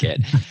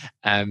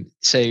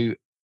 So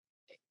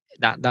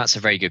that's a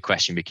very good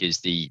question, because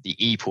the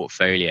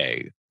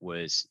e-portfolio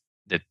was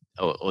the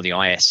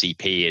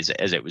ISCP,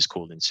 as it was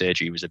called in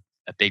surgery, was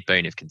a big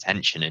bone of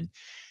contention. And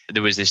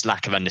there was this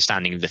lack of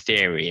understanding of the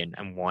theory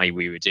and why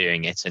we were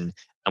doing it and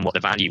what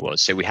the value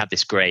was. So we had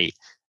this great,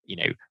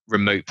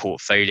 remote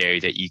portfolio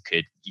that you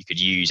could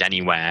use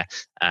anywhere.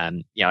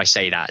 I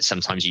say that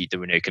sometimes there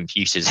were no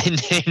computers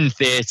in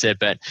theatre,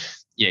 but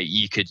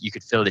you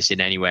could fill this in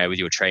anywhere with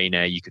your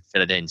trainer. You could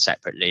fill it in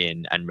separately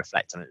and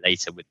reflect on it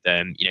later with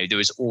them. There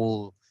was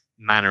all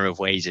manner of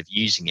ways of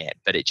using it,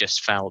 but it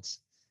just felt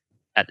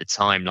at the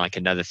time like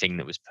another thing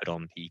that was put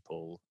on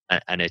people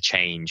and a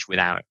change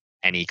without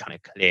any kind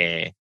of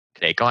clear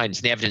guidance.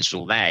 And the evidence was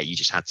all there. You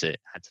just had to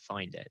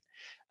find it.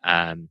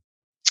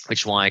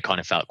 Which is why I kind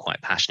of felt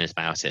quite passionate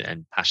about it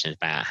and passionate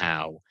about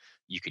how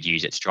you could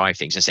use it to drive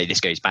things. And say this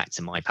goes back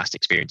to my past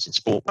experience in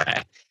sport,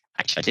 where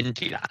actually I didn't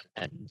do that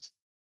and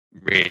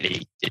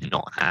really did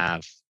not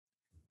have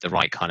the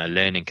right kind of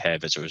learning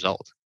curve as a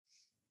result.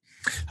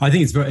 I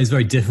think it's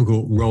very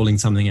difficult rolling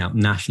something out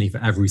nationally for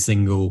every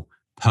single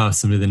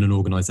person within an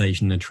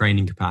organization in a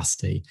training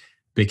capacity,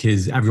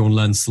 because everyone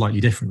learns slightly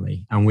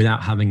differently. And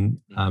without having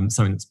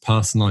something that's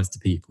personalized to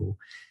people,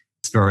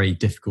 it's very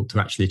difficult to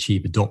actually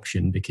achieve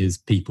adoption, because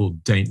people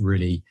don't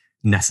really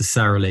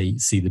necessarily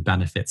see the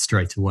benefit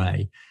straight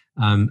away.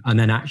 And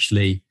then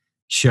actually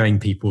showing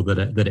people that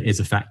it is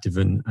effective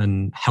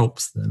and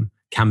helps them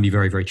can be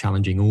very, very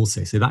challenging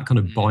also. So that kind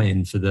of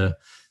buy-in for the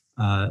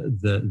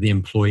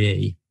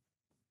employee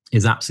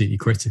is absolutely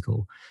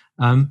critical.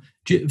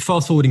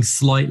 Fast forwarding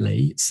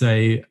slightly,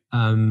 so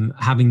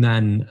having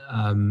then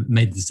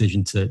made the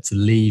decision to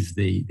leave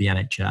the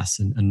NHS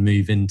and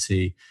move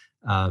into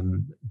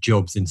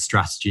jobs in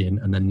strategy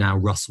and then now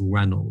Russell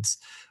Reynolds.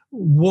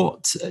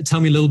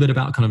 Tell me a little bit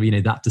about kind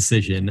of that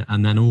decision,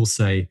 and then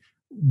also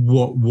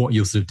what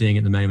you're sort of doing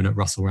at the moment at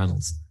Russell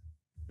Reynolds.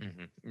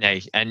 Mm-hmm. No,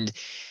 and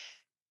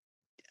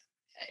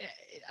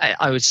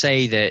I would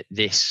say that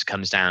this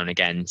comes down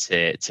again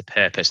to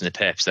purpose, and the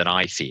purpose that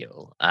I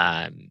feel,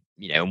 and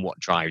what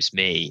drives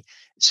me.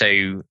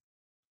 So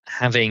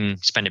having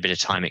spent a bit of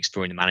time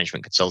exploring the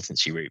management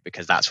consultancy route,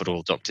 because that's what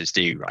all doctors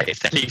do, right? If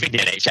they're leaving the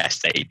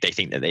NHS, they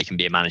think that they can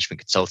be a management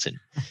consultant.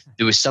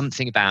 There was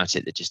something about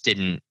it that just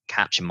didn't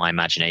capture my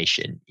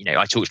imagination.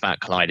 I talked about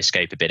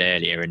Kaleidoscope a bit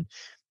earlier, and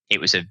it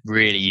was a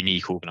really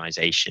unique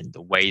organization.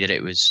 The way that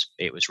it was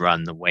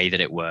run, the way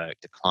that it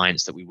worked, the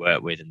clients that we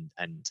worked with,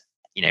 and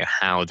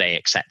how they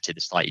accepted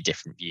the slightly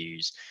different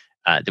views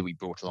that we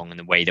brought along, in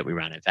the way that we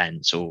ran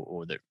events,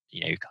 or that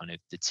kind of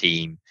the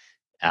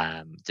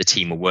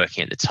team were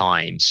working at the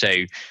time.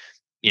 So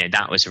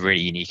that was a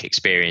really unique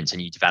experience,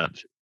 and you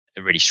developed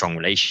a really strong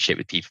relationship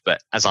with people.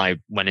 But as I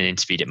went and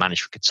interviewed at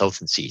management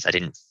consultancies, I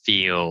didn't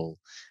feel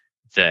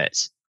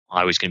that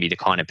I was going to be the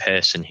kind of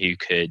person who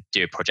could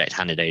do a project,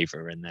 hand it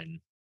over, and then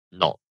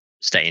not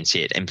stay and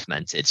see it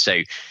implemented.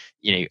 So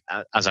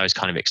as I was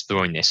kind of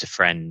exploring this, a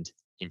friend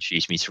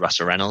introduced me to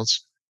Russell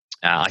Reynolds.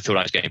 I thought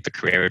I was going for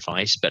career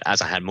advice, but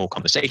as I had more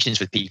conversations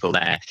with people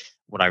there,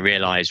 what I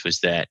realized was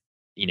that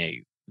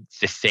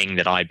the thing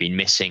that I'd been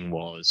missing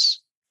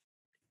was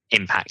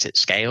impact at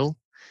scale.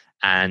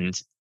 And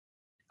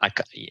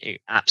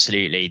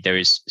absolutely, there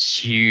is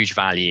huge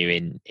value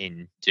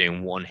in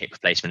doing one hip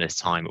replacement at a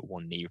time, or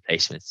one knee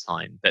replacement at a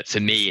time. But for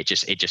me, it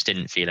just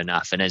didn't feel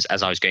enough. And as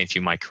I was going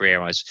through my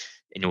career, I was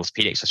in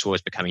orthopedics. I saw it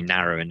was becoming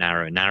narrower and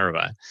narrower and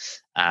narrower.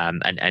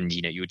 And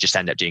you would just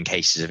end up doing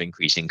cases of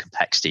increasing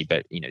complexity,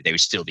 but they would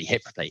still be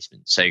hip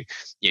replacements. So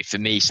for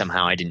me,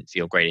 somehow I didn't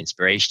feel great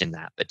inspiration in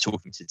that. But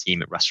talking to the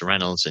team at Russell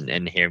Reynolds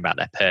and hearing about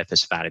their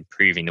purpose about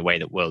improving the way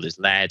that world is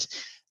led,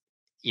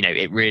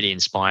 it really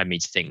inspired me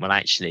to think, well,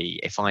 actually,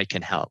 if I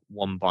can help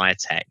one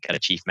biotech get a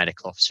chief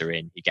medical officer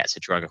in who gets a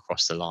drug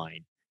across the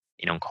line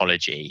in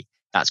oncology,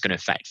 that's going to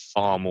affect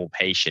far more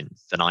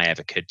patients than I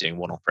ever could doing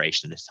one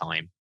operation at a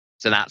time.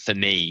 So that for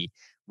me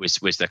was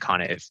the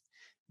kind of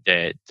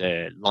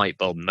the light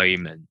bulb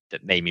moment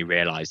that made me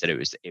realize that it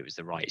was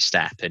the right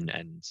step.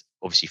 And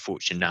obviously,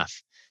 fortunate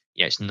enough,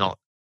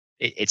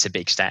 it's a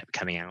big step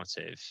coming out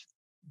of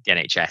the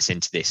NHS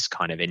into this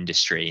kind of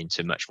industry,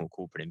 into a much more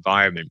corporate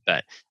environment.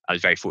 But I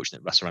was very fortunate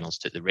that Russell Reynolds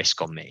took the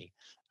risk on me.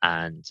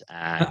 And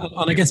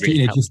I guess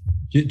really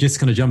just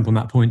kind of jump on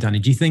that point, Danny.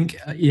 Do you think,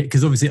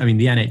 because obviously, I mean,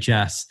 the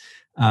NHS,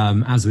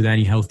 as with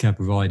any healthcare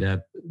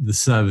provider, the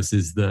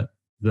services that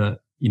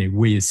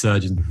we as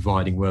surgeons were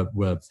providing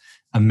were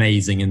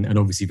amazing and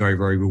obviously very,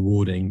 very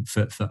rewarding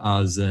for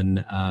us.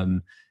 And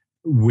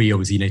we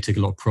obviously took a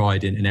lot of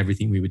pride in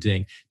everything we were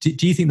doing.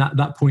 Do you think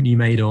that point you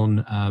made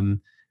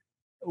on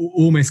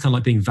almost kind of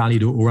like being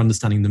valued or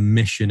understanding the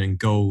mission and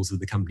goals of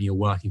the company you're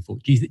working for,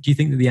 do you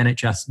think that the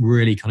NHS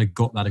really kind of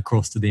got that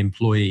across to the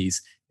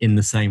employees in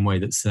the same way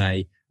that,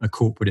 say, a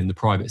corporate in the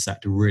private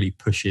sector really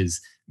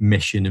pushes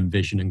mission and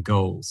vision and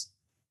goals?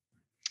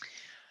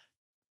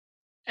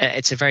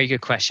 It's a very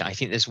good question. I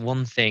think there's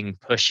one thing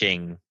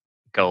pushing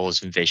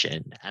goals and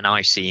vision, and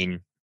I've seen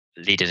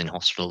leaders in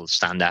hospitals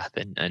stand up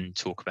and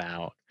talk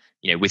about,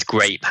 with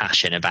great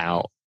passion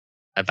about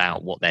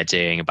what they're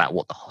doing, about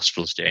what the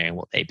hospital's doing,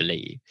 what they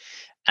believe.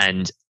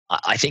 And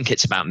I think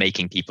it's about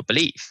making people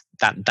believe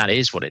that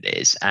is what it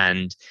is.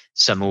 And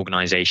some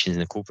organizations in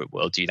the corporate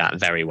world do that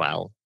very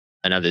well,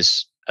 and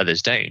others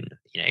don't.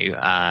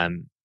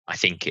 I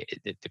think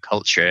the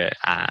culture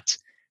at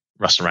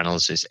Russell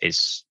Reynolds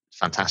is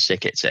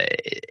fantastic.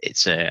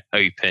 It's a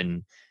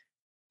open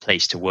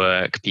place to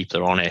work. People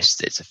are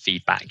honest. It's a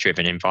feedback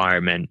driven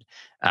environment.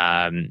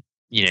 And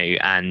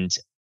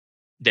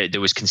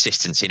there was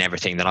consistency in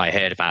everything that I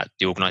heard about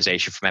the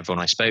organization from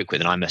everyone I spoke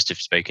with. And I must have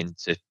spoken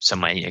to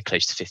somewhere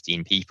close to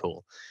 15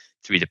 people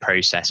through the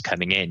process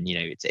coming in.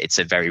 It's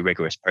a very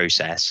rigorous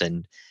process,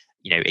 and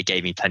it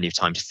gave me plenty of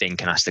time to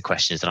think and ask the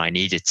questions that I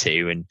needed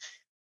to. And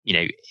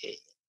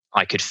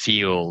I could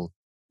feel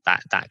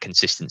that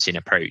consistency in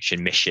approach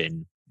and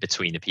mission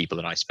between the people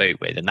that I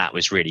spoke with, and that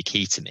was really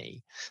key to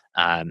me.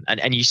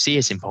 And you see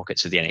it in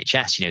pockets of the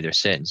NHS. There are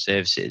certain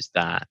services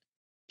that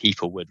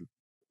people would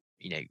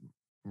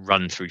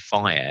run through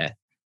fire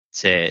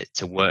to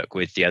work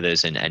with the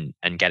others and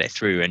get it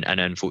through. And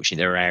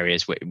unfortunately, there are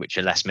areas which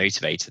are less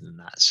motivated than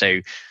that. So,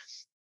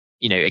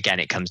 again,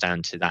 it comes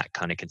down to that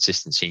kind of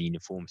consistency and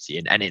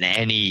uniformity. And in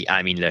any,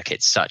 I mean, look,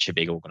 it's such a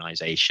big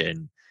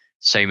organization,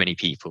 so many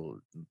people,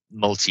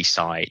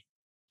 multi-site,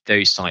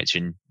 those sites are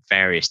in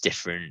various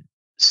different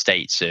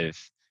states of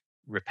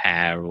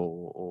repair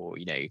or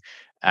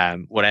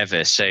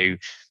whatever. So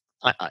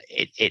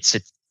it's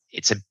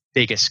a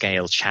bigger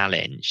scale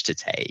challenge to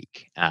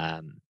take.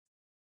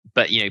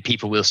 But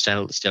people will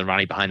still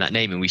rally behind that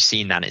name, and we've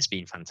seen that it's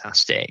been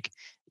fantastic.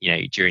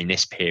 During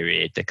this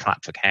period, the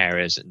clap for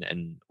carers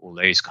and all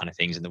those kind of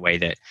things, and the way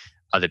that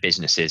other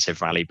businesses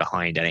have rallied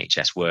behind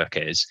NHS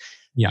workers.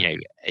 Yeah.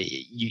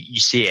 You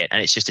see it,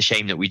 and it's just a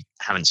shame that we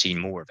haven't seen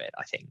more of it,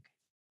 I think.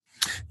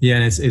 Yeah,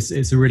 and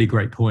it's a really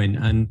great point.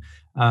 And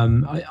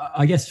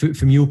I guess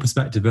from your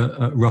perspective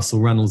at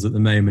Russell Reynolds at the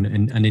moment,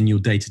 and in your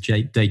day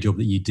job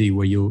that you do,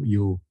 where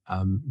you're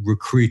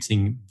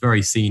recruiting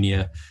very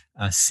senior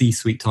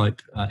C-suite type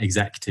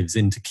executives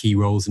into key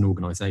roles in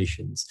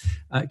organisations,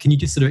 can you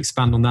just sort of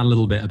expand on that a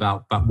little bit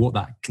about what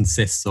that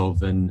consists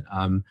of, and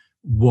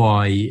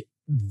why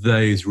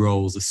those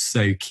roles are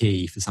so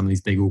key for some of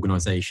these big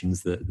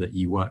organisations that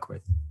you work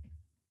with?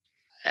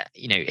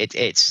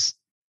 It's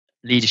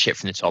leadership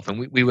from the top,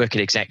 and we work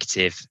at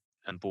executive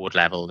and board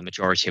level. The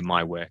majority of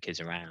my work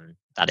is around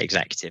that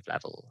executive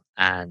level,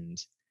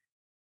 and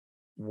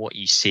what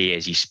you see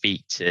as you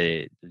speak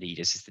to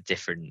leaders is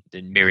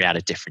the myriad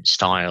of different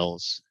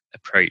styles,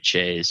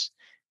 approaches,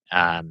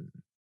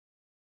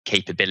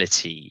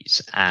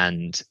 capabilities,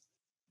 and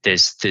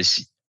there's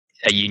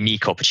a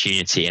unique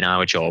opportunity in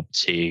our job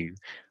to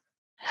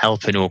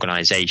help an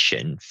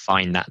organization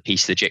find that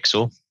piece of the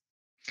jigsaw.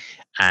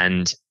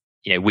 And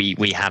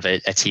we have a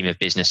team of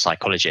business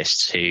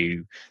psychologists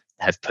who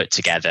have put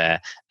together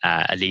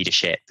a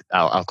leadership,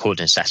 I'll call it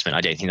an assessment,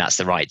 I don't think that's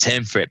the right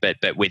term for it,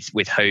 but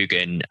with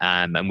Hogan,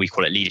 and we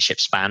call it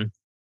leadership span.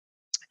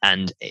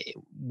 And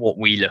what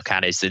we look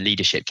at is the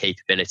leadership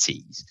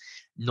capabilities,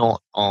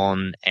 not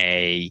in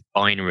a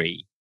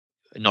binary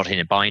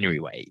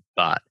way,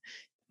 but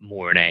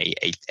more in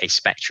a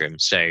spectrum.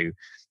 So,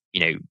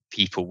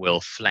 people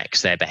will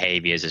flex their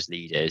behaviors as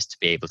leaders to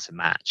be able to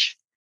match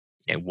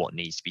what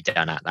needs to be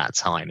done at that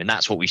time. And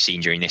that's what we've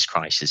seen during this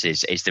crisis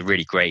is the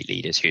really great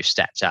leaders who have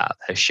stepped up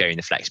have shown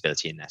the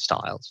flexibility in their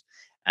styles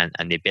and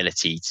the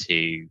ability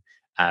to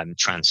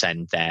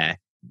transcend their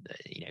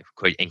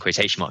in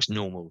quotation marks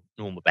normal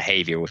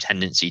behavior or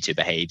tendency to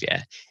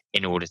behavior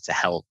in order to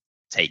help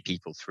take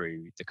people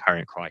through the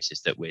current crisis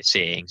that we're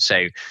seeing.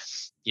 So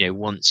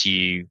once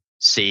you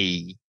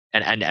see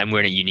and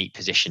we're in a unique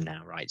position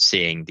now, right,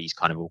 seeing these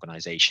kind of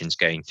organizations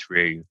going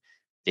through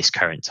this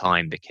current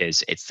time,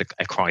 because it's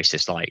a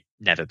crisis like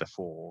never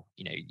before.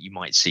 You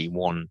might see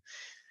one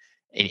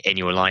in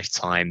your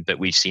lifetime, but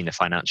we've seen the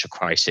financial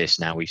crisis.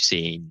 Now we've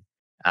seen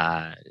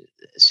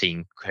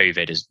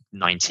COVID as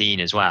 19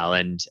 as well.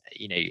 And,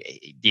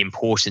 the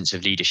importance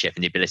of leadership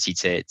and the ability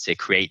to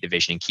create the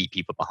vision and keep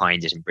people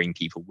behind it and bring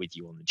people with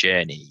you on the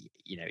journey,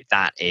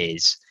 that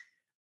is,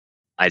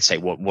 I'd say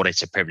what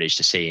it's a privilege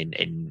to see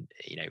in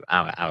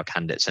our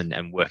candidates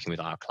and working with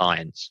our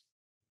clients.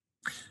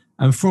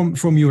 And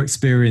from your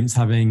experience,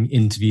 having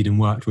interviewed and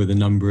worked with a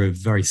number of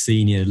very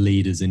senior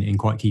leaders in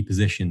quite key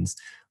positions,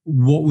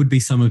 what would be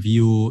some of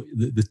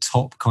the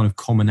top kind of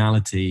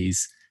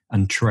commonalities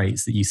and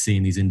traits that you see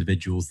in these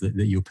individuals that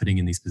you're putting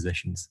in these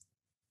positions?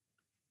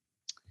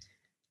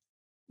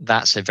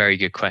 That's a very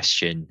good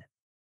question.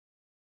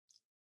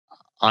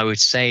 I would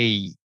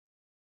say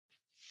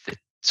the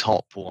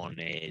top one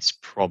is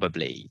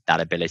probably that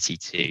ability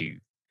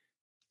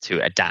to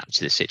adapt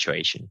to the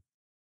situation.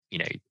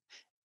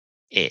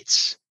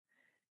 It's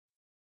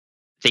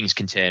things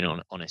can turn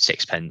on a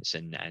sixpence,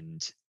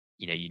 and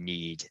you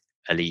need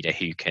a leader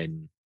who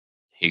can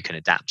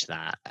adapt to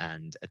that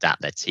and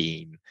adapt their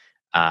team.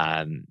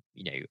 I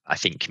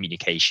think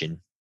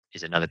communication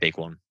is another big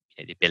one.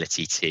 The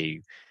ability to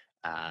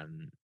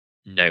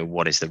know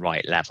what is the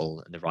right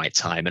level and the right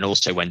time, and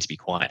also when to be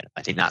quiet.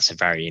 I think that's a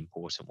very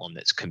important one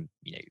that's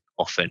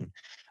often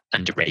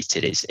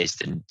underrated is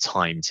the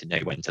time to know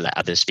when to let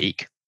others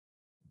speak,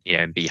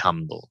 and be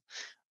humble.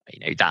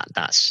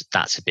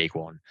 That's a big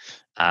one.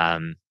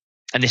 And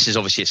this is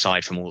obviously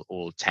aside from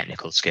all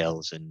technical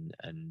skills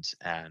and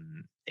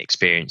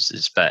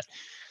experiences, but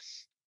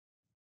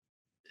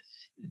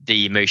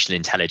the emotional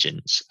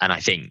intelligence. And I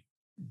think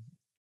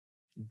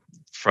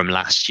from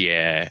last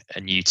year, a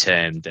new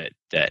term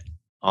that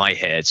I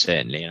heard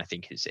certainly, and I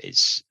think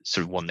is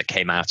sort of one that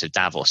came out of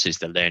Davos, is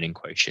the learning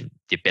quotient,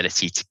 the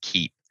ability to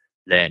keep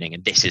learning.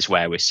 And this is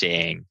where we're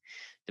seeing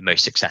the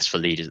most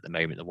successful leaders at the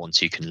moment, the ones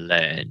who can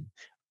learn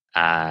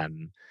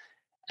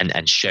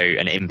and show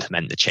and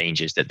implement the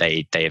changes that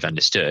they have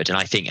understood. And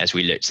I think as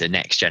we look to the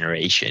next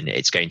generation,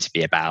 it's going to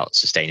be about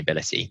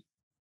sustainability.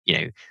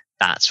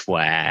 That's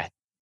where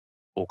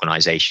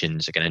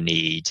organizations are going to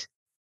need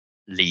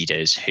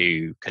leaders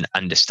who can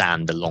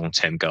understand the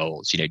long-term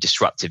goals,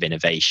 disruptive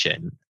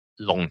innovation,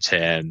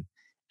 long-term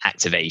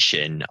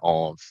activation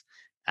of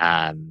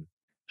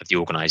of the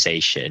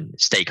organization,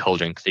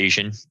 stakeholder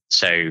inclusion.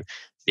 So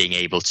being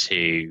able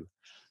to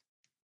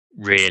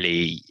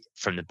really,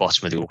 from the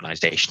bottom of the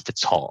organization to the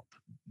top,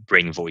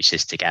 bring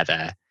voices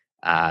together,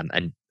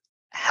 and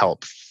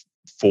help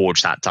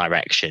forge that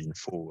direction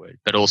forward,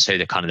 but also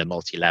the kind of the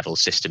multi-level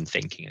system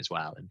thinking as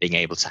well, and being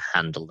able to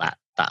handle that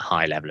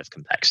high level of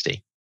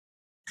complexity.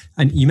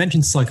 And you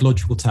mentioned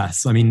psychological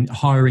tests. I mean,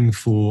 hiring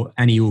for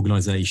any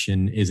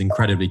organization is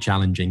incredibly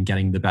challenging,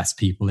 getting the best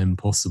people in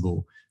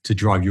possible to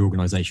drive your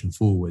organization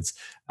forwards.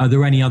 Are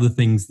there any other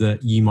things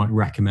that you might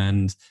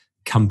recommend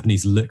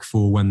companies look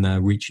for when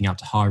they're reaching out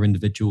to hire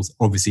individuals,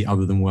 obviously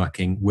other than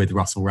working with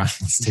Russell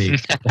Reynolds to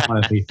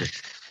hire people?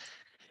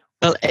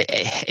 Well,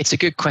 it's a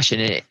good question.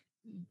 It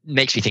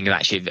makes me think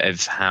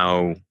of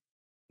how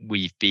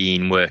we've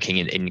been working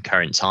in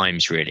current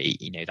times, really.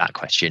 That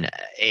question.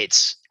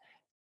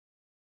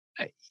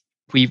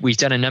 We've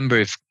done a number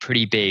of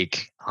pretty big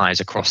hires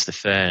across the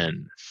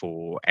firm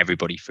for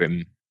everybody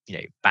from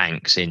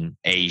banks in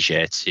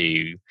Asia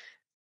to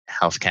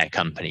healthcare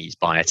companies,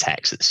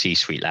 biotechs at the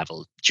C-suite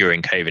level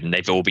during COVID, and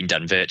they've all been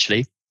done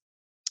virtually.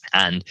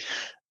 And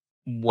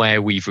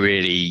where we've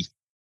really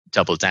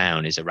doubled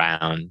down is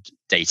around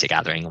data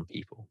gathering on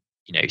people.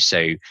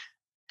 So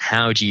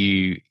how do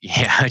you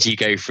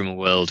go from a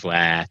world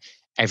where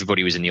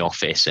everybody was in the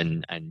office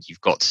and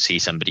you've got to see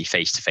somebody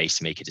face to face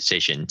to make a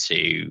decision,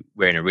 to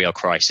we're in a real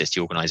crisis,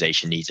 the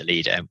organization needs a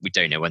leader, we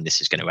don't know when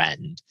this is going to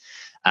end.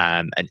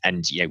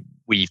 And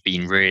we've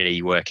been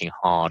really working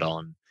hard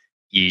on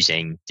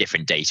using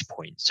different data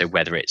points. So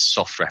whether it's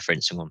soft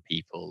referencing on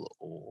people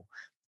or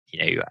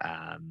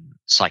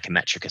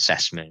psychometric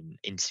assessment,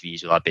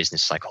 interviews with our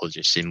business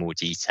psychologists in more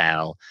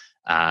detail,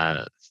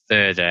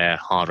 further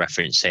hard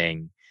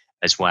referencing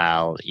as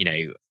well.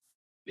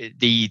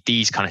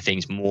 These kind of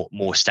things,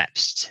 more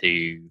steps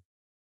to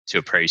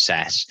a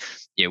process.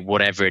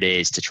 Whatever it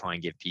is to try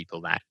and give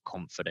people that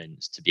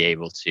confidence to be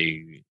able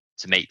to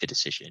make the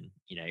decision.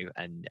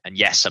 And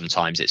yes,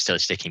 sometimes it's still a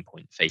sticking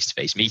point,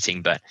 face-to-face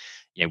meeting, but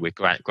we're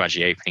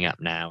gradually opening up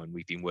now, and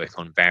we've been working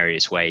on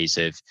various ways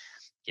of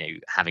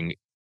having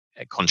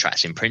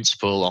contracts in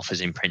principle,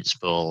 offers in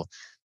principle,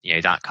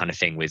 that kind of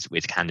thing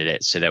with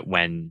candidates, so that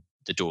when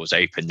the doors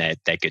open, they're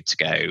good to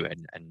go,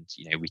 and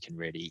we can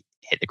really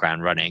hit the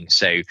ground running.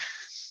 So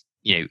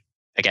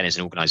again, as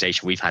an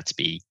organization, we've had to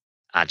be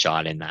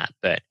agile in that.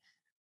 But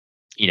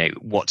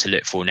what to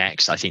look for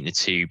next, I think the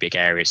two big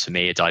areas for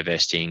me are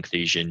diversity and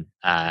inclusion,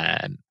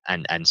 and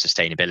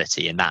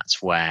sustainability. And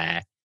that's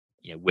where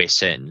we're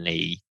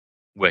certainly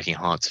working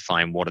hard to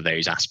find what are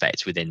those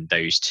aspects within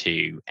those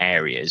two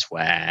areas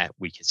where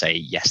we can say,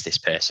 yes, this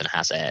person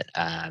has it,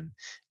 and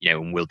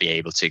we'll be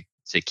able to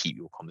keep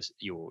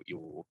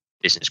your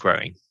business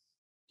growing.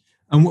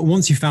 And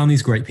once you found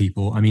these great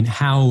people, I mean,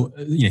 how,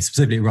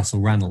 specifically at Russell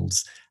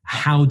Reynolds,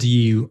 how do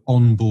you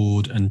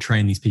onboard and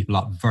train these people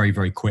up very,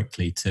 very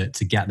quickly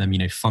to get them,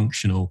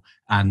 functional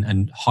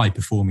and high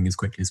performing as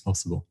quickly as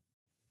possible?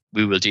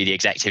 We will do the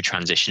executive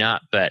transition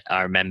up, but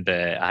I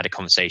remember I had a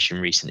conversation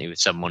recently with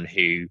someone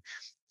who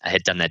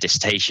had done their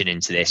dissertation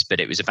into this,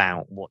 but it was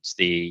about what's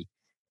the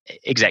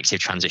executive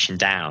transition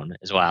down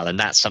as well. And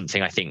that's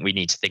something I think we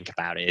need to think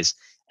about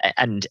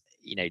and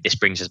this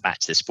brings us back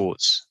to the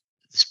sports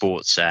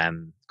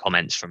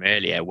comments from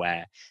earlier,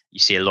 where you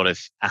see a lot of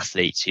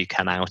athletes who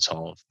come out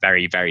of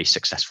very, very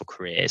successful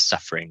careers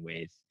suffering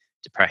with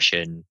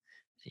depression,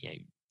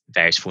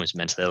 various forms of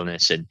mental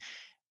illness, and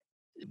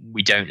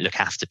we don't look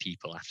after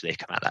people after they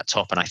come out that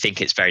top. And I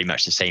think it's very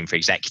much the same for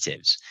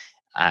executives.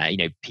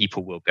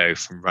 People will go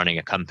from running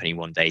a company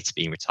one day to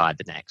being retired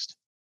the next,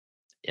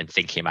 and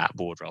thinking about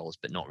board roles,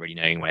 but not really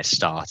knowing where to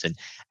start. And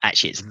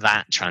actually, it's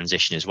that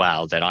transition as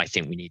well that I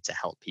think we need to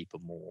help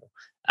people more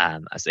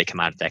as they come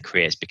out of their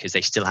careers, because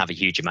they still have a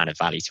huge amount of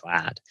value to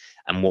add.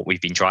 And what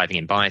we've been driving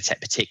in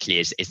biotech particularly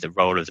is the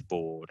role of the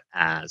board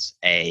as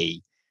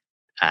a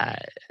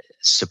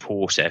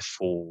supporter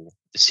for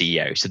the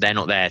CEO. So they're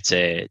not there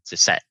to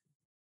set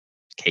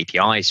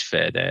KPIs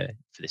for the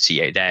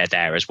CEO. They're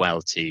there as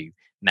well to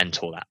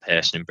mentor that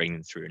person and bring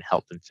them through and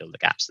help them fill the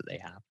gaps that they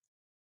have.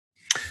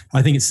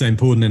 I think it's so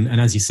important, and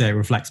as you say, it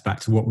reflects back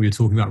to what we were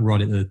talking about right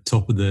at the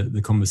top of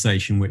the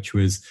conversation, which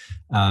was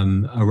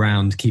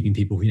around keeping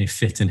people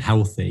fit and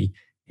healthy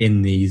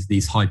in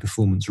these high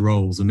performance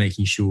roles, and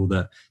making sure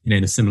that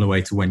in a similar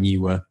way to when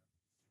you were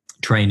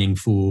training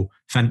for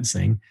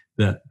fencing,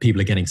 that people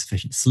are getting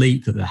sufficient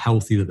sleep, that they're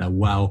healthy, that they're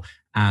well,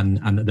 and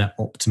that they're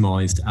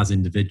optimized as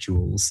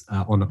individuals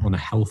on a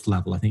health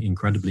level. I think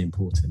incredibly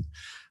important.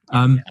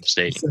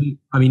 Absolutely. So,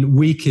 I mean,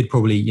 we could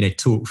probably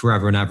talk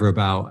forever and ever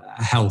about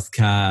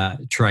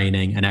healthcare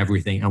training and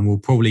everything, and we'll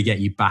probably get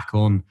you back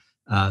on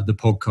the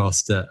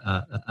podcast at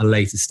a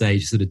later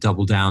stage, sort of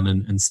double down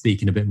and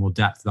speak in a bit more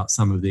depth about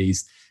some of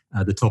these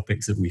the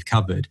topics that we've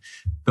covered.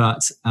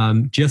 But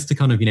just to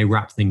kind of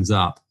wrap things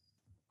up,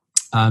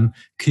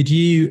 could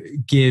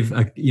you give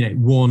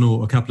one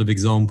or a couple of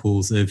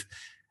examples of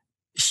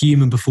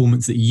human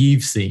performance that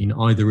you've seen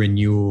either in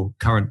your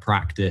current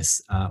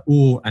practice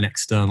or an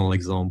external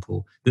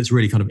example that's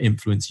really kind of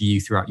influenced you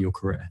throughout your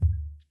career?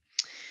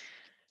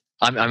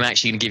 I'm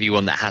actually going to give you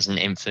one that hasn't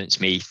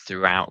influenced me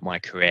throughout my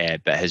career,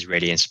 but has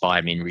really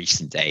inspired me in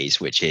recent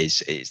days, which is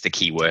the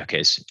key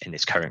workers in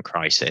this current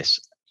crisis.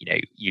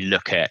 You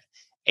look at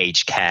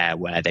aged care,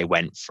 where they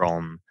went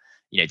from,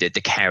 the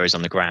carers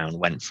on the ground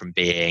went from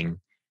being,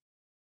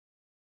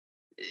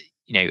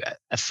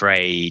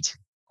 afraid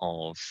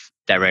of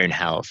their own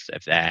health,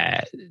 of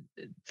their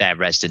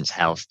residents'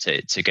 health,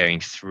 to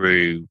going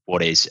through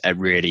what is a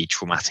really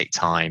traumatic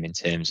time in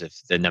terms of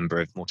the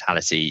number of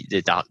mortality,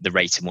 the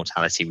rate of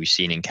mortality we've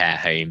seen in care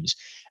homes,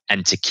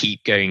 and to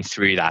keep going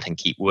through that and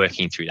keep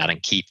working through that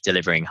and keep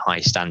delivering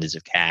high standards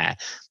of care.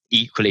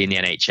 Equally in the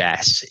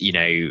NHS,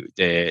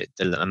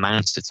 the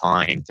amount of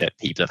time that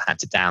people have had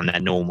to down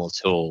their normal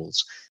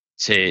tools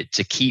to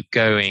keep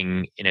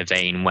going in a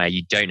vein where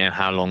you don't know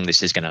how long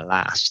this is going to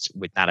last,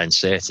 with that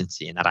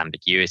uncertainty and that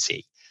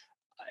ambiguity.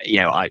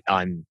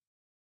 I'm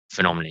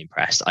phenomenally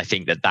impressed. I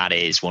think that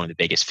is one of the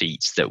biggest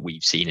feats that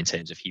we've seen in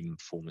terms of human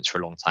performance for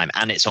a long time,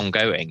 and it's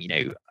ongoing.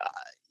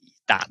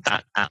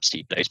 That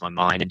absolutely blows my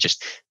mind. And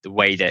just the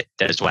way that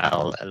as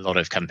well, a lot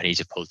of companies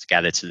have pulled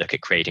together to look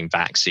at creating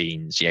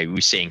vaccines. We're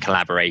seeing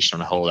collaboration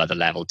on a whole other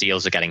level.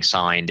 Deals are getting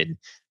signed in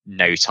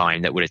no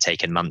time that would have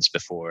taken months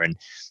before. And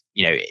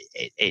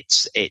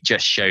it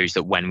just shows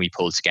that when we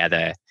pull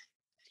together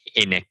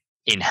in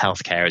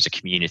healthcare as a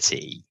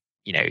community,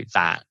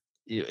 that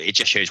it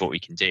just shows what we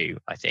can do,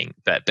 I think.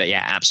 But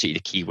yeah, absolutely,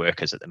 the key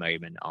workers at the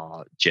moment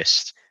are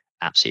just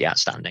absolutely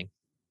outstanding.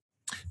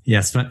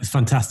 Yes,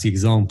 fantastic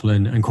example,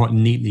 and quite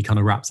neatly kind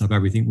of wraps up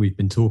everything we've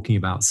been talking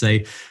about. So,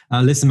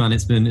 listen, man,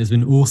 it's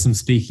been awesome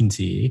speaking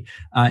to you.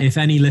 If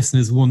any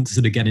listeners want to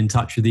sort of get in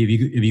touch with you,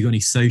 have you got any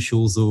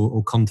socials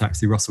or contacts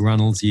through Russell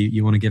Reynolds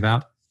you want to give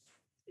out?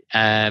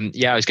 I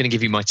was going to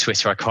give you my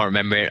Twitter. I can't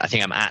remember it. I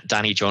think I'm at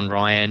Danny John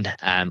Ryan,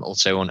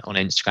 also on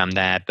Instagram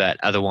there. But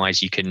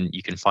otherwise, you can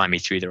find me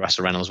through the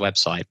Russell Reynolds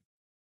website.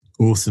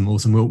 Awesome. We'll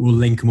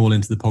link them all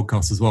into the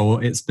podcast as well.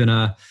 It's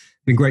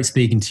been great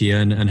speaking to you,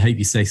 and hope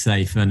you stay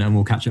safe, and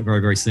we'll catch up very,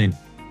 very soon.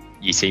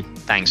 You too.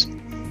 Thanks.